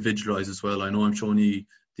all individualized as well. I know I'm showing you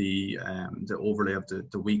the overlay of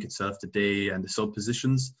the week itself, the day and the sub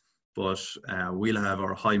positions, but we'll have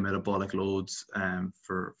our high metabolic loads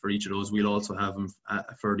for each of those. We'll also have them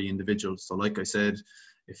for the individuals. So like I said,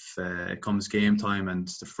 if it comes game time and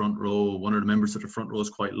the front row, one of the members of the front row is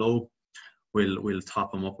quite low, we'll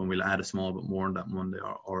top them up and we'll add a small bit more on that Monday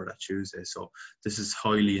or that Tuesday. So this is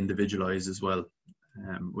highly individualized as well,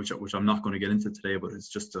 which I'm not going to get into today, but it's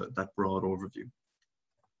just that broad overview.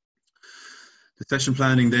 The session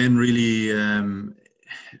planning then really,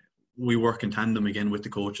 we work in tandem again with the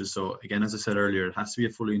coaches. So again, as I said earlier, it has to be a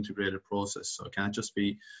fully integrated process. So it can't just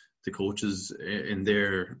be the coaches in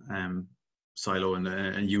their silo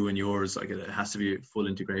and you and yours. Like, it has to be full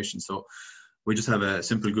integration. So we just have a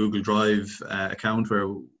simple Google Drive account where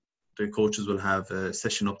the coaches will have a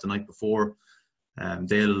session up the night before.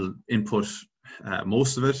 They'll input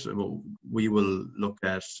most of it. We will look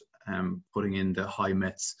at putting in the high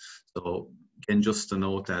mets. So again, just to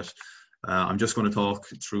note that I'm just going to talk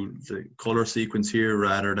through the color sequence here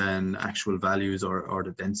rather than actual values or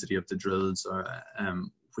the density of the drills,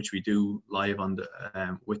 which we do live on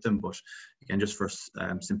with them. But again, just for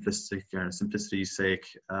simplicity's sake,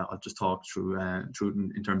 I'll just talk through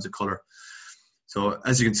in terms of color. So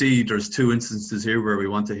as you can see, there's two instances here where we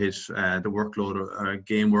want to hit the workload or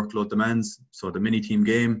game workload demands. So the mini team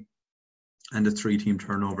game and the 3-team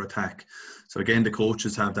turnover attack. So again, the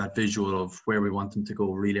coaches have that visual of where we want them to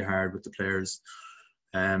go really hard with the players,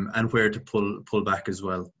 and where to pull back as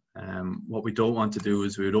well. What we don't want to do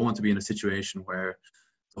is we don't want to be in a situation where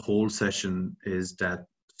the whole session is that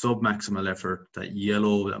sub-maximal effort, that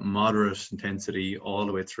yellow, that moderate intensity all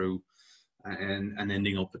the way through, and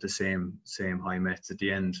ending up with the same high mets at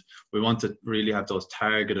the end. We want to really have those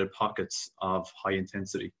targeted pockets of high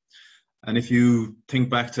intensity. And if you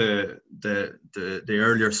think back to the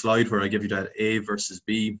earlier slide where I give you that A versus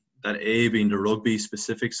B, that A being the rugby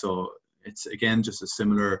specific, so it's again just a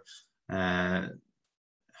similar kind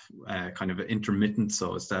of intermittent,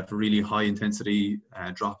 so it's that really high intensity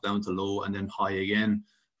drop down to low and then high again,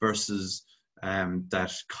 versus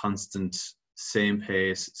that constant same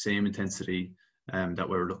pace, same intensity that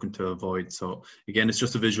we're looking to avoid. So again, it's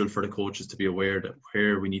just a visual for the coaches to be aware that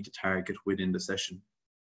where we need to target within the session.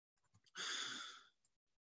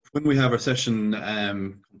 When we have our session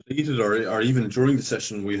completed, or even during the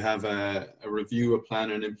session, we have a review, a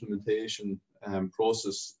plan and implementation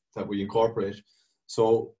process that we incorporate.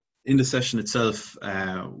 So in the session itself,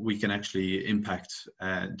 we can actually impact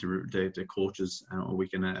the coaches, and we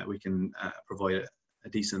can provide a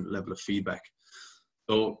decent level of feedback.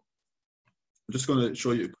 So I'm just going to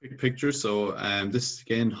show you a quick picture. So this is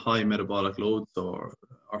again high metabolic load. So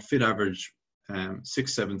our fit average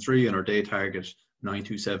 673 and our day target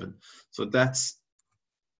 927. So that's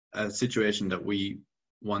a situation that we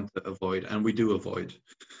want to avoid, and we do avoid.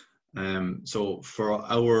 So for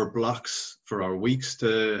our blocks, for our weeks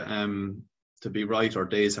to be right, our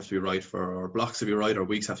days have to be right. For our blocks to be right, our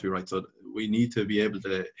weeks have to be right. So we need to be able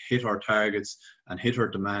to hit our targets and hit our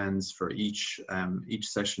demands for each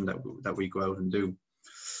session that we go out and do,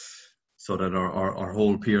 so that our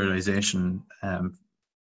whole periodization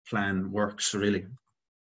plan works really.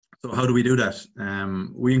 So how do we do that?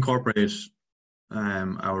 We incorporate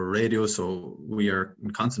our radio, so we are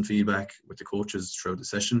in constant feedback with the coaches throughout the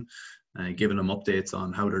session, giving them updates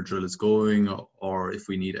on how their drill is going, or if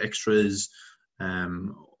we need extras,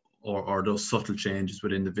 or those subtle changes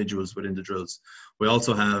with individuals within the drills. We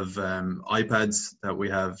also have iPads that we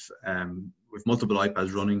have with multiple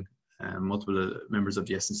iPads running. Multiple members of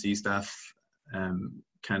the S&C staff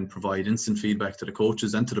can provide instant feedback to the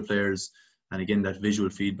coaches and to the players. And again, that visual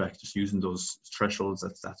feedback, just using those thresholds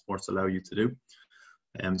that STATSports allow you to do.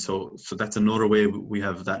 So that's another way we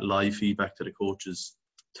have that live feedback to the coaches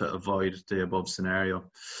to avoid the above scenario.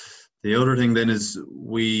 The other thing then is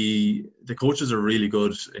the coaches are really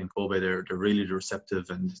good in Kobe. They're really receptive,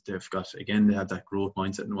 and they have that growth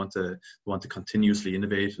mindset and want to continuously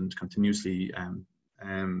innovate and continuously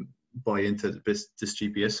buy into this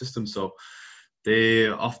GPS system. So they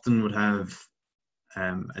often would have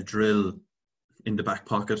a drill in the back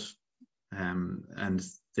pocket, and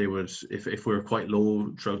they would, if we were quite low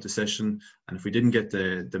throughout the session, and if we didn't get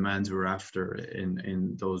the demands we were after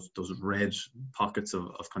in those red pockets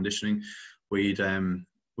of conditioning, we'd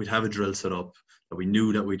have a drill set up that we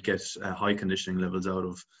knew that we'd get high conditioning levels out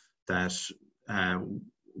of, that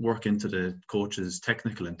work into the coach's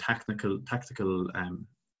technical and tactical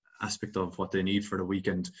aspect of what they need for the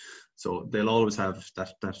weekend. So they'll always have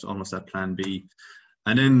that almost that plan B.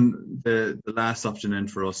 And then the last option then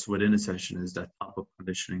for us within a session is that top-up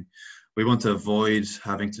conditioning. We want to avoid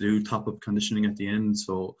having to do top-up conditioning at the end,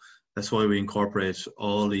 so that's why we incorporate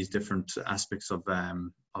all these different aspects of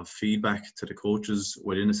feedback to the coaches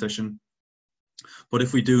within a session. But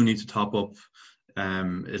if we do need to top up,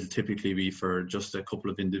 it'll typically be for just a couple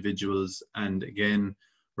of individuals. And again,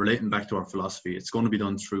 relating back to our philosophy, it's going to be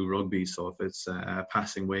done through rugby. So if it's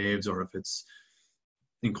passing waves, or if it's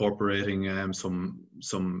incorporating some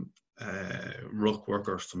ruck work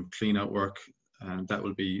or some clean out work, and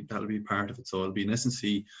that'll be part of it. So it'll be in essence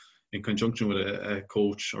in conjunction with a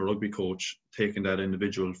coach or rugby coach taking that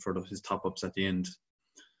individual for his top ups at the end.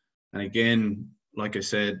 And again, like I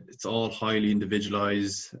said, it's all highly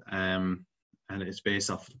individualized, and it's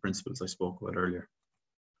based off of the principles I spoke about earlier.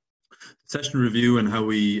 Session review and how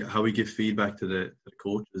we give feedback to the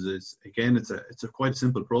coaches is, again, it's a quite a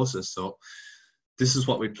simple process. So this is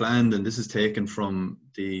what we planned, and this is taken from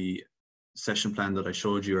the session plan that I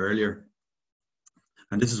showed you earlier.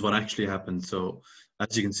 And this is what actually happened. So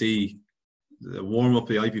as you can see, the warm-up,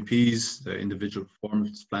 the IPPs, the individual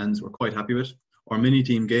performance plans, we're quite happy with. Our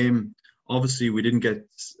mini-team game, obviously we didn't get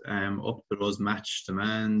up to those match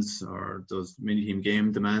demands or those mini-team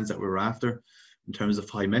game demands that we were after in terms of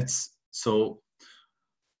high METs. So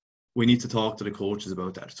we need to talk to the coaches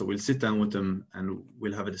about that. So we'll sit down with them and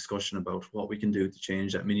we'll have a discussion about what we can do to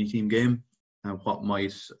change that mini team game, and what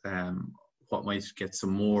might get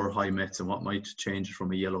some more high METs, and what might change it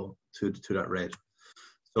from a yellow to that red.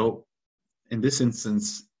 So in this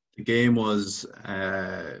instance, the game was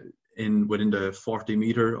within the 40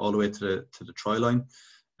 meter all the way to the try line.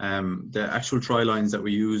 The actual try lines that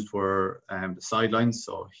we used were the sidelines,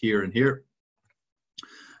 so here and here,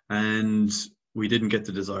 and we didn't get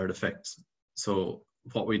the desired effect. So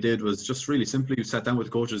what we did was just really simply, we sat down with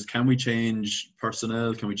the coaches. Can we change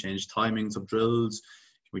personnel? Can we change timings of drills?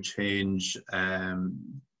 Can we change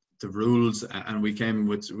the rules? And we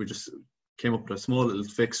just came up with a small little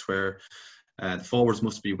fix where the forwards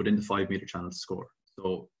must be within the 5 meter channel to score.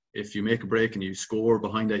 So if you make a break and you score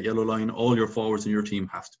behind that yellow line, all your forwards in your team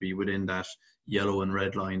have to be within that yellow and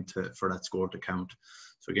red line for that score to count.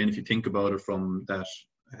 So again, if you think about it from that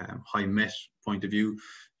high MET point of view,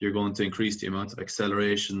 you're going to increase the amount of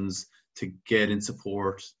accelerations to get in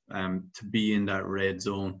support, to be in that red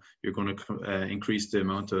zone. You're going to increase the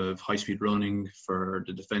amount of high-speed running for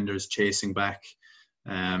the defenders chasing back,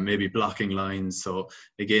 maybe blocking lines. So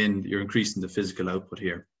again, you're increasing the physical output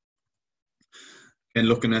here. And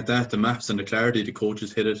looking at that, the maps and the clarity, the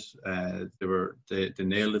coaches hit it. They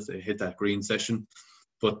nailed it. They hit that green session.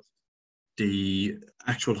 But the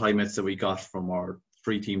actual high METs that we got from our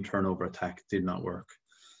 3-team turnover attack did not work.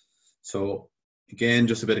 So again,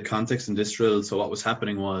 just a bit of context in this drill. So what was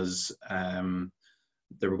happening was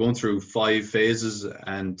they were going through 5 phases,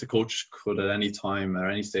 and the coach could at any time or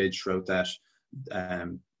any stage throughout that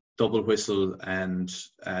double whistle and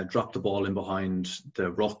drop the ball in behind the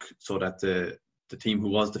ruck, so that the team who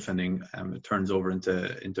was defending it turns over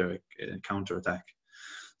into a counter attack.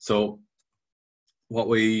 So what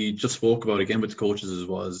we just spoke about again with the coaches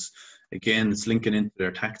was, again, it's linking into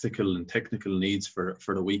their tactical and technical needs for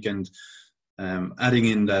the weekend, adding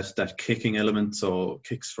in that kicking element, so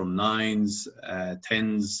kicks from 9s,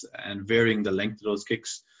 10s, and varying the length of those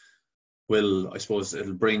kicks will, I suppose,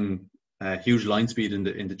 it'll bring huge line speed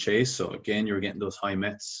in the chase. So again, you're getting those high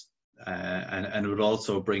METs, and it would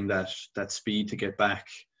also bring that speed to get back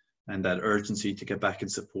and that urgency to get back in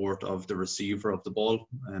support of the receiver of the ball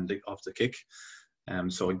and of the kick.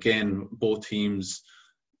 So again, both teams,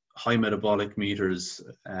 high metabolic meters,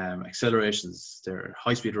 accelerations, their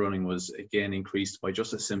high speed running was again increased by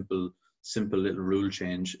just a simple little rule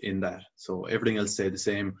change in that. So everything else stayed the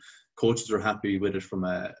same. Coaches were happy with it from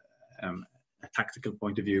a tactical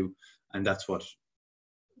point of view, and that's what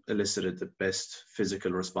elicited the best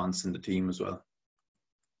physical response in the team as well.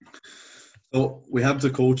 So we have the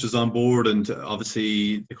coaches on board, and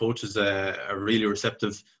obviously the coaches are really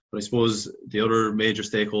receptive. But I suppose the other major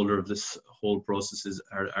stakeholder of this whole process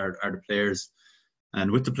are the players.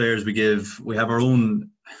 And with the players, we have our own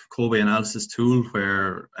Kobe analysis tool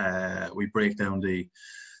where we break down the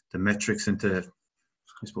metrics into,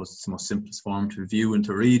 I suppose it's the most simplest form to view and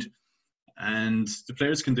to read. And the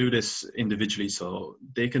players can do this individually, so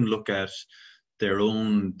they can look at their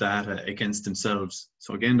own data against themselves.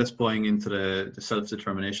 So again, that's buying into the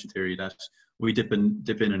self-determination theory that we dip in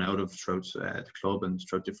and out of throughout the club and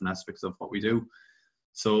throughout different aspects of what we do.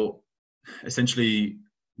 So essentially,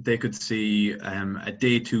 they could see a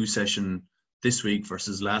day 2 session this week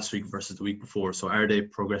versus last week versus the week before. So are they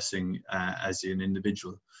progressing as an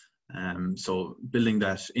individual? So building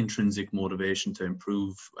that intrinsic motivation to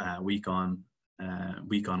improve week on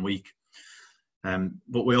week.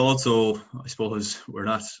 But we also, I suppose, we're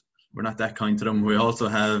not that kind to them. We also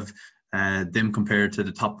have them compared to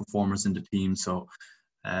the top performers in the team. So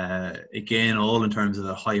again, all in terms of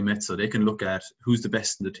the high met, so they can look at who's the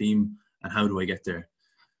best in the team and how do I get there.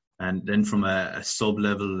 And then from a sub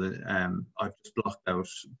level, I've just blocked out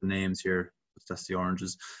the names here. That's the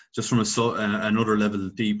oranges. Just from another level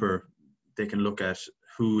deeper, they can look at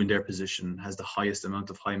who in their position has the highest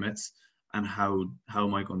amount of high mets and how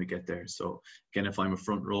am I going to get there. So again, if I'm a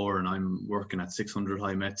front rower and I'm working at 600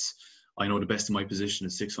 high mets, I know the best in my position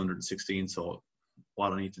is 616. So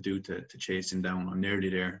what I need to do to chase him down, I'm nearly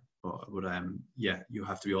there. But yeah, you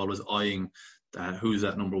have to be always eyeing who's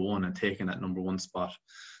at number 1 and taking that number 1 spot.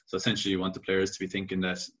 So essentially, you want the players to be thinking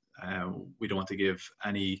that we don't want to give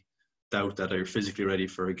any doubt that you're physically ready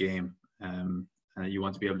for a game. You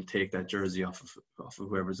want to be able to take that jersey off of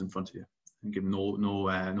whoever's in front of you and give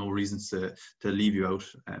no reasons to leave you out,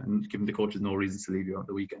 and giving the coaches no reasons to leave you out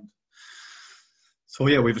the weekend. So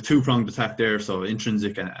yeah, we have a 2-pronged attack there. So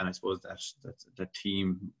intrinsic and I suppose that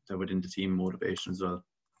team, that within the team motivation as well.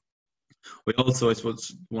 We also, I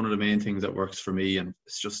suppose, one of the main things that works for me, and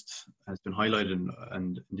it's just has been highlighted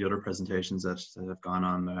in the other presentations that have gone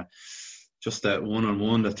on, just that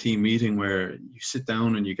one-on-one, that team meeting where you sit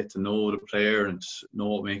down and you get to know the player and know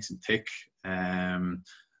what makes him tick,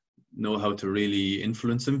 know how to really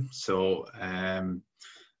influence him. So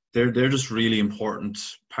they're just really important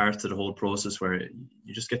parts of the whole process where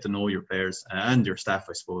you just get to know your players and your staff,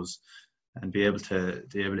 I suppose, and be able to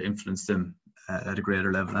influence them at a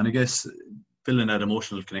greater level. And I guess building that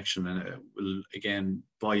emotional connection will again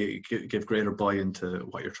give greater buy-in to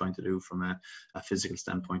what you're trying to do from a physical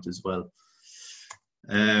standpoint as well.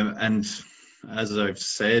 And as I've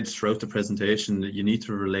said throughout the presentation, you need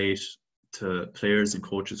to relate to players and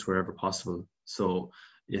coaches wherever possible. So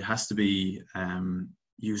it has to be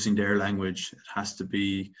using their language. It has to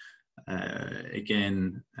be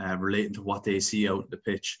relating to what they see out the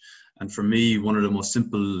pitch. And for me, one of the most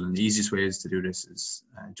simple and easiest ways to do this is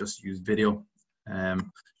just use video.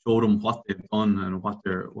 Show them what they've done and what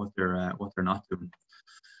they're not doing.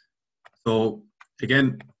 So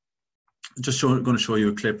again, going to show you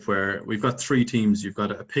a clip where we've got 3 teams. You've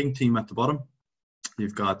got a pink team at the bottom.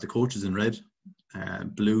 You've got the coaches in red,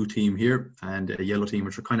 blue team here, and a yellow team,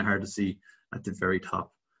 which are kind of hard to see at the very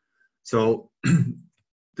top. So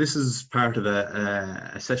this is part of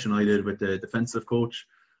a session I did with the defensive coach,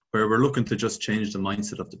 where we're looking to just change the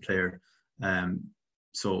mindset of the player.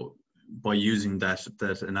 So by using that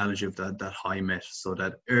analogy of that high met, so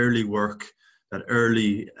that early work, that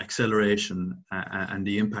early acceleration, and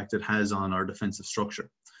the impact it has on our defensive structure.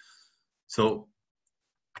 So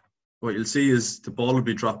what you'll see is the ball will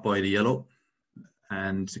be dropped by the yellow,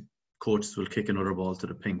 and coaches will kick another ball to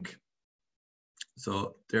the pink.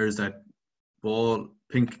 So there's that ball,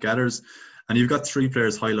 pink gathers, and you've got 3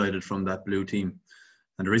 players highlighted from that blue team.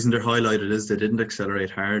 And the reason they're highlighted is they didn't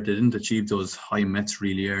accelerate hard, they didn't achieve those high mets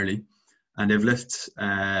really early, and they've left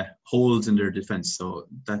holes in their defense. So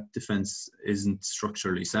that defense isn't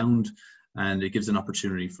structurally sound, and it gives an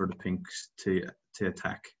opportunity for the pinks to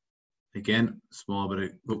attack. Again, small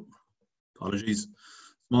bit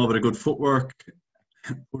of good footwork,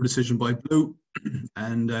 poor decision by blue,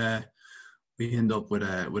 and we end up with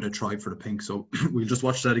a try for the pink. So we'll just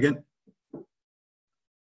watch that again.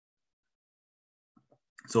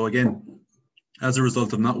 So again, as a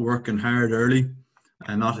result of not working hard early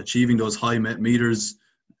and not achieving those high meters,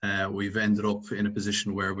 we've ended up in a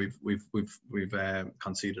position where we've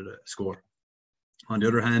conceded a score. On the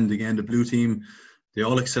other hand, again, the blue team, they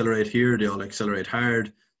all accelerate here, they all accelerate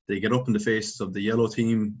hard, they get up in the faces of the yellow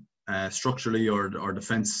team. Structurally, our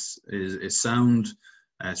defense is sound,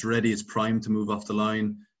 it's ready, it's primed to move off the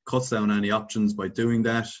line, cuts down any options by doing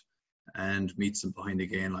that. and meets them behind the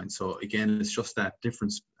gain line. So again, it's just that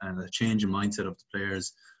difference and a change in mindset of the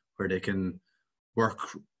players where they can work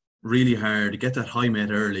really hard, get that high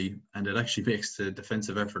met early, and it actually makes the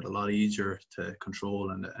defensive effort a lot easier to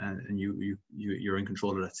control, and you're in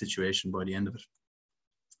control of that situation by the end of it.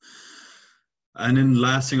 And then the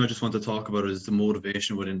last thing I just want to talk about is the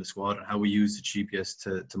motivation within the squad and how we use the GPS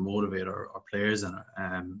to motivate our players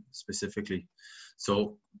and specifically.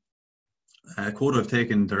 So a quote I've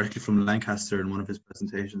taken directly from Lancaster in one of his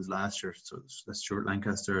presentations last year, so that's Stuart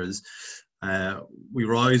Lancaster, is we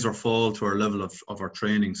rise or fall to our level of our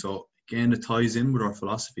training. So again, it ties in with our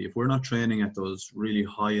philosophy. If we're not training at those really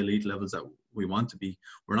high elite levels that we want to be,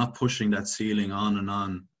 we're not pushing that ceiling on and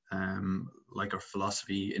on like our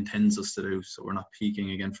philosophy intends us to do. So we're not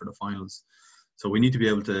peaking again for the finals. So we need to be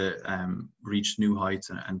able to reach new heights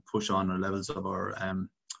and push on our levels of our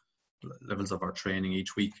training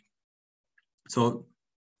each week. So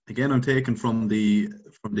again, I'm taken from the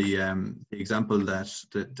example that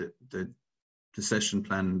the session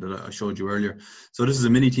plan that I showed you earlier. So this is a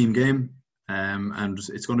mini team game, and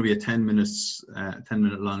it's going to be a 10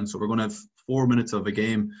 minute long. So we're going to have 4 minutes of a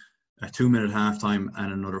game, a 2-minute halftime,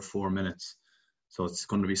 and another 4 minutes. So it's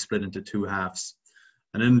going to be split into 2 halves.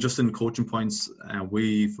 And then just in coaching points,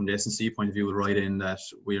 we, from the S&C point of view, will write in that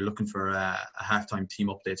we're looking for a halftime team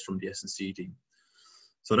updates from the S&C team.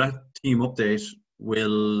 So that team update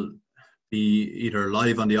will be either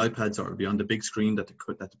live on the iPads or be on the big screen that the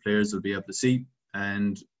players will be able to see.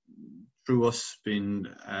 And through us being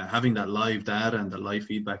having that live data and the live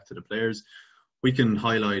feedback to the players, we can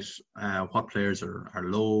highlight what players are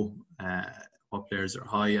low, what players are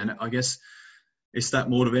high. And I guess it's that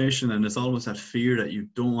motivation, and it's almost that fear that you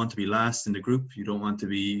don't want to be last in the group. You don't want to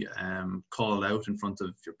be called out in front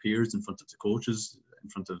of your peers, in front of the coaches, in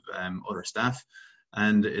front of other staff.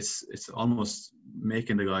 And it's almost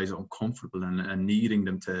making the guys uncomfortable and needing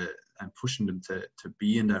them to and pushing them to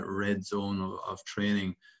be in that red zone of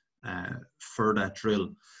training for that drill.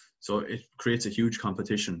 So it creates a huge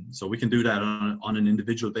competition. So we can do that on an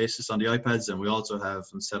individual basis on the iPads, and we also have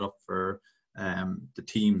them set up for the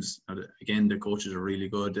teams. Again, the coaches are really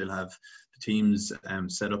good. They'll have the teams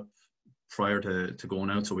set up prior to going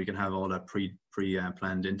out, so we can have all that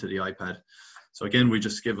pre-planned into the iPad. So again, we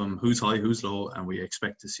just give them who's high, who's low, and we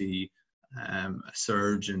expect to see a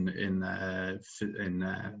surge in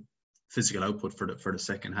physical output for the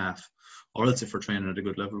second half. Or else, if we're training at a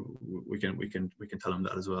good level, we can tell them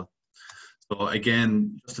that as well. So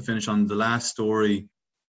again, just to finish on the last story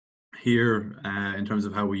here, in terms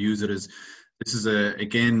of how we use it, is this is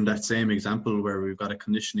again that same example where we've got a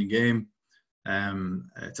conditioning game.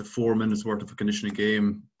 It's a 4 minutes worth of a conditioning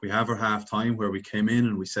game. We have our half time where we came in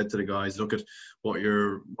and we said to the guys, look at what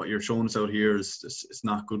you're showing us out here is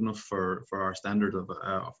not good enough for our standard of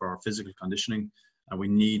for our physical conditioning, and we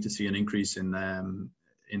need to see an increase in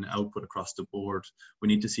output across the board. We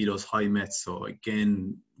need to see those high mets. So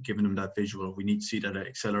again, giving them that visual, we need to see that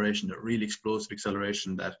acceleration, that really explosive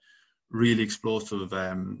acceleration, that really explosive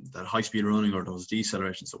that high speed running, or those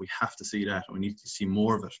decelerations. So we have to see that, and we need to see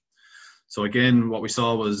more of it. So again, what we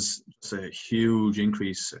saw was just a huge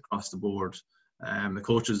increase across the board. The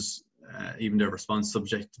coaches, even their response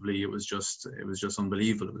subjectively, it was just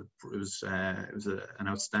unbelievable. It was an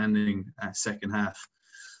outstanding second half.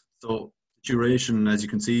 So duration, as you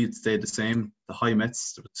can see, it stayed the same. The high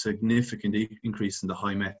mets, there was a significant increase in the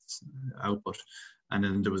high mets output, and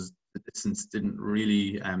then the distance didn't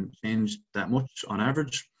really change that much on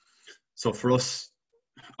average. So for us,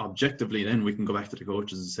 objectively, then we can go back to the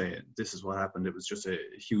coaches and say, this is what happened. It was just a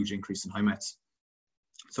huge increase in high mets.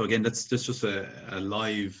 So again, that's just a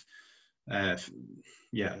live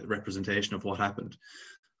representation of what happened.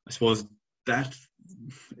 I suppose that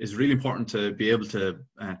is really important to be able to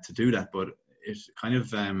do that, but it kind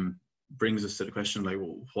of brings us to the question, like,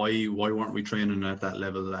 why weren't we training at that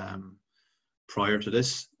level prior to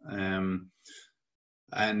this?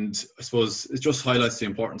 And I suppose it just highlights the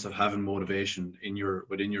importance of having motivation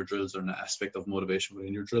within your drills, or an aspect of motivation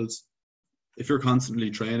within your drills. If you're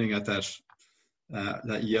constantly training at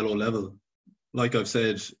that yellow level, like I've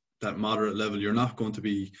said, that moderate level, you're not going to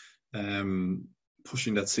be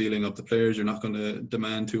pushing that ceiling of the players. You're not going to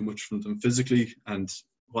demand too much from them physically, and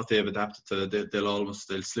what they have adapted to, they'll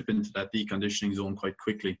slip into that deconditioning zone quite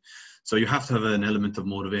quickly. So you have to have an element of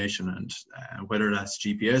motivation, and whether that's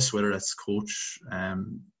GPS, whether that's coach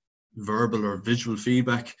verbal or visual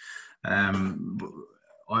feedback,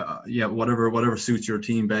 whatever suits your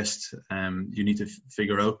team best, you need to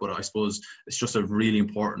figure out. But I suppose it's just a really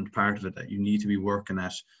important part of it that you need to be working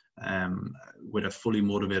at with a fully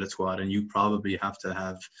motivated squad, and you probably have to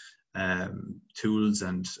have tools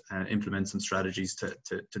and implement some strategies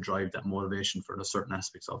to drive that motivation for the certain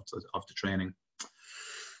aspects of the training.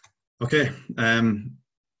 Okay,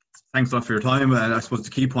 thanks a lot for your time. And I suppose the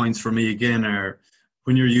key points for me again are,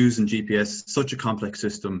 when you're using GPS, such a complex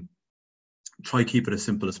system, try keep it as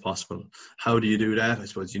simple as possible. How do you do that? I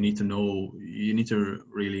suppose you need to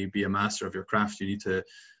really be a master of your craft. You need to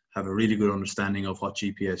have a really good understanding of what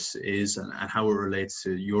GPS is and how it relates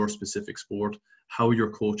to your specific sport, how your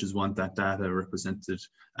coaches want that data represented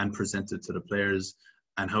and presented to the players,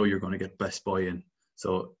 and how you're going to get best buy-in.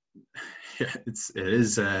 So yeah,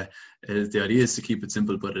 the idea is to keep it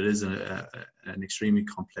simple, but it is an extremely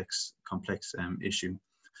complex issue.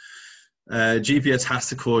 GPS has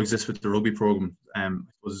to coexist with the rugby program. I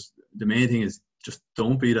suppose the main thing is just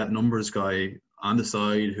don't be that numbers guy on the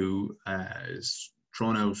side who is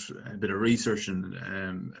throwing out a bit of research and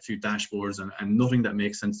a few dashboards and nothing that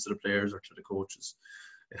makes sense to the players or to the coaches.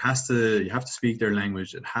 You have to speak their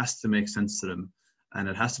language. It has to make sense to them, and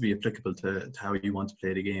it has to be applicable to how you want to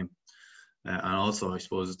play the game. And also, I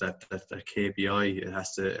suppose that KPI, it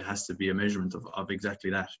has to be a measurement of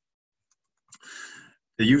exactly that.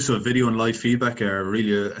 The use of video and live feedback are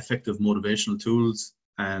really effective motivational tools,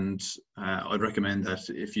 and I'd recommend that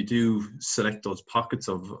if you do select those pockets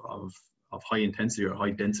of high intensity or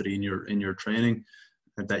high density in your training,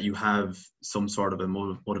 that you have some sort of a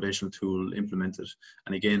motivational tool implemented.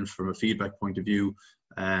 And again, from a feedback point of view,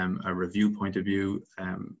 a review point of view,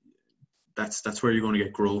 that's where you're going to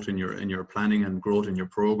get growth in your planning and growth in your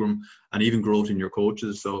program and even growth in your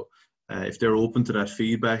coaches. So if they're open to that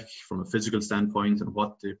feedback from a physical standpoint and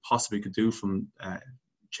what they possibly could do from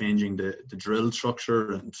changing the drill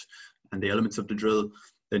structure and the elements of the drill,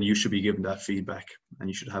 then you should be given that feedback, and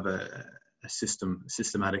you should have a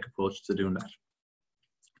systematic approach to doing that.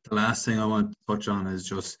 The last thing I want to touch on is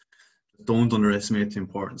just don't underestimate the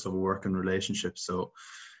importance of a working relationship. So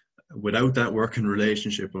without that working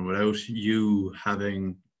relationship and without you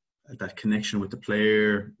having that connection with the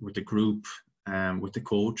player, with the group, with the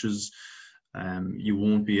coaches, you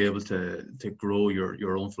won't be able to grow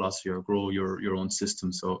your own philosophy or grow your own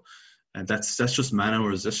system. So and that's just man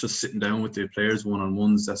hours. That's just sitting down with the players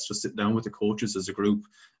one-on-ones. That's just sitting down with the coaches as a group,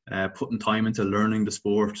 putting time into learning the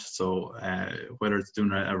sport. So whether it's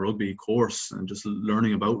doing a rugby course and just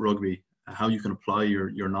learning about rugby, how you can apply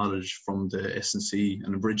your knowledge from the S&C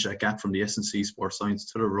and bridge that gap from the S&C sports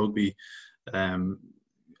science to the rugby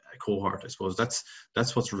cohort. I suppose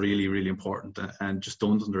that's what's really, really important, and just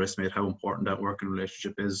don't underestimate how important that working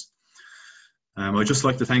relationship is. I'd just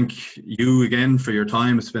like to thank you again for your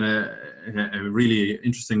time. It's been a really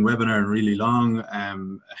interesting webinar and really long.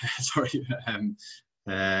 I've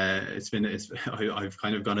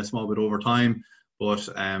kind of gone a small bit over time, but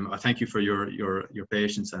I thank you for your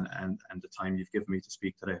patience and the time you've given me to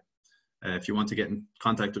speak today. If you want to get in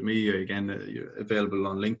contact with me, again, you're available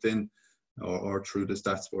on LinkedIn or through the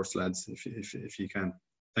STATSports lads if you can.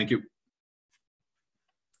 Thank you.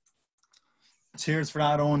 Cheers for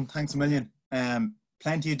that, Owen. Thanks a million.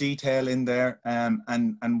 Plenty of detail in there,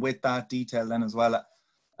 and with that detail then as well,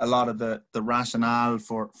 a lot of the rationale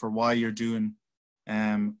for why you're doing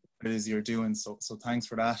what it is you're doing. So thanks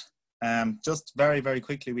for that. Just very, very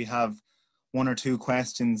quickly, we have one or two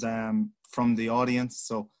questions from the audience.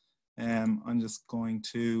 So I'm just going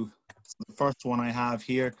to, so the first one I have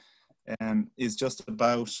here is just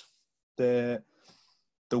about the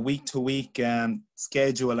week-to-week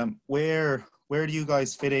schedule, and where do you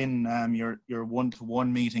guys fit in your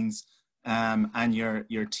one-to-one meetings and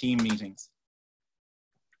your team meetings?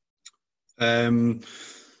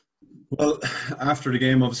 Well, after the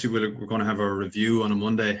game, obviously we're going to have a review on a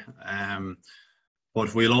Monday,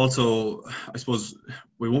 but we'll also, I suppose,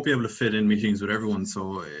 we won't be able to fit in meetings with everyone,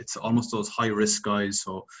 so it's almost those high-risk guys.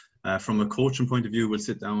 So from a coaching point of view, we'll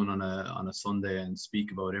sit down on a Sunday and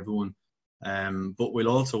speak about everyone, but we'll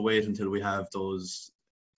also wait until we have those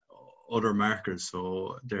other markers,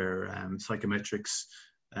 so their psychometrics,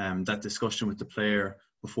 that discussion with the player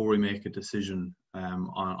before we make a decision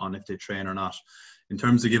on if they train or not. In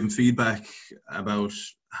terms of giving feedback about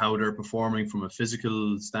how they're performing from a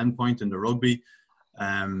physical standpoint in the rugby,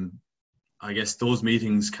 I guess those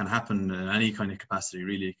meetings can happen in any kind of capacity,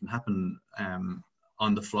 really. It can happen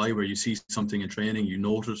on the fly, where you see something in training, you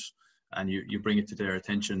note it, and you bring it to their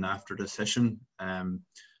attention after the session.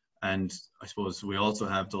 And I suppose we also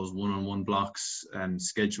have those one-on-one blocks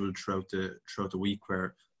scheduled throughout the week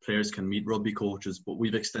where players can meet rugby coaches, but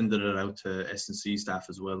we've extended it out to S&C staff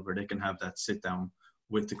as well, where they can have that sit down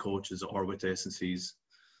with the coaches or with the S&Cs.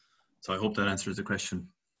 So I hope that answers the question.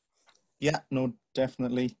 Yeah, no,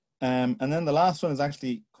 definitely. And then the last one is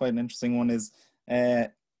actually quite an interesting one, is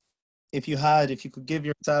if you could give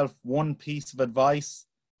yourself one piece of advice,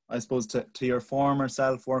 I suppose, to your former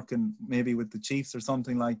self working maybe with the Chiefs or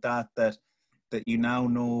something like that, that you now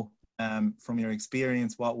know from your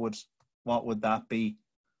experience, what would that be?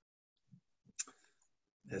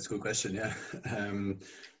 That's a good question. Yeah.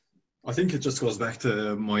 I think it just goes back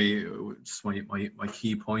to my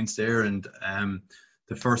key points there. And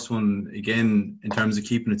the first one, again, in terms of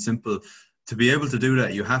keeping it simple, to be able to do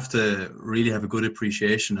that, you have to really have a good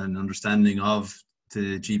appreciation and understanding of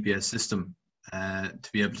the GPS system. To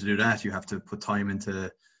be able to do that, you have to put time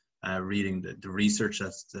into reading the research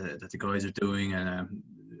that the guys are doing, and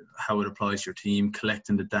how it applies to your team,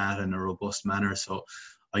 collecting the data in a robust manner. So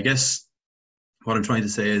I guess what I'm trying to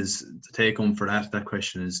say is, the take home for that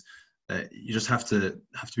question is, you just have to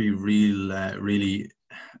be really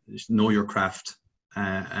know your craft,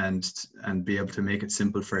 and be able to make it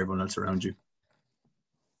simple for everyone else around you.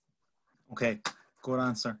 Okay, good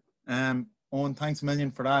answer. Owen, thanks a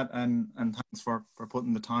million for that, and thanks for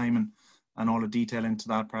putting the time and all the detail into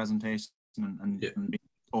that presentation, and being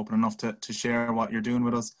open enough to share what you're doing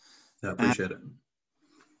with us. I appreciate it.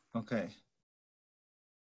 Okay.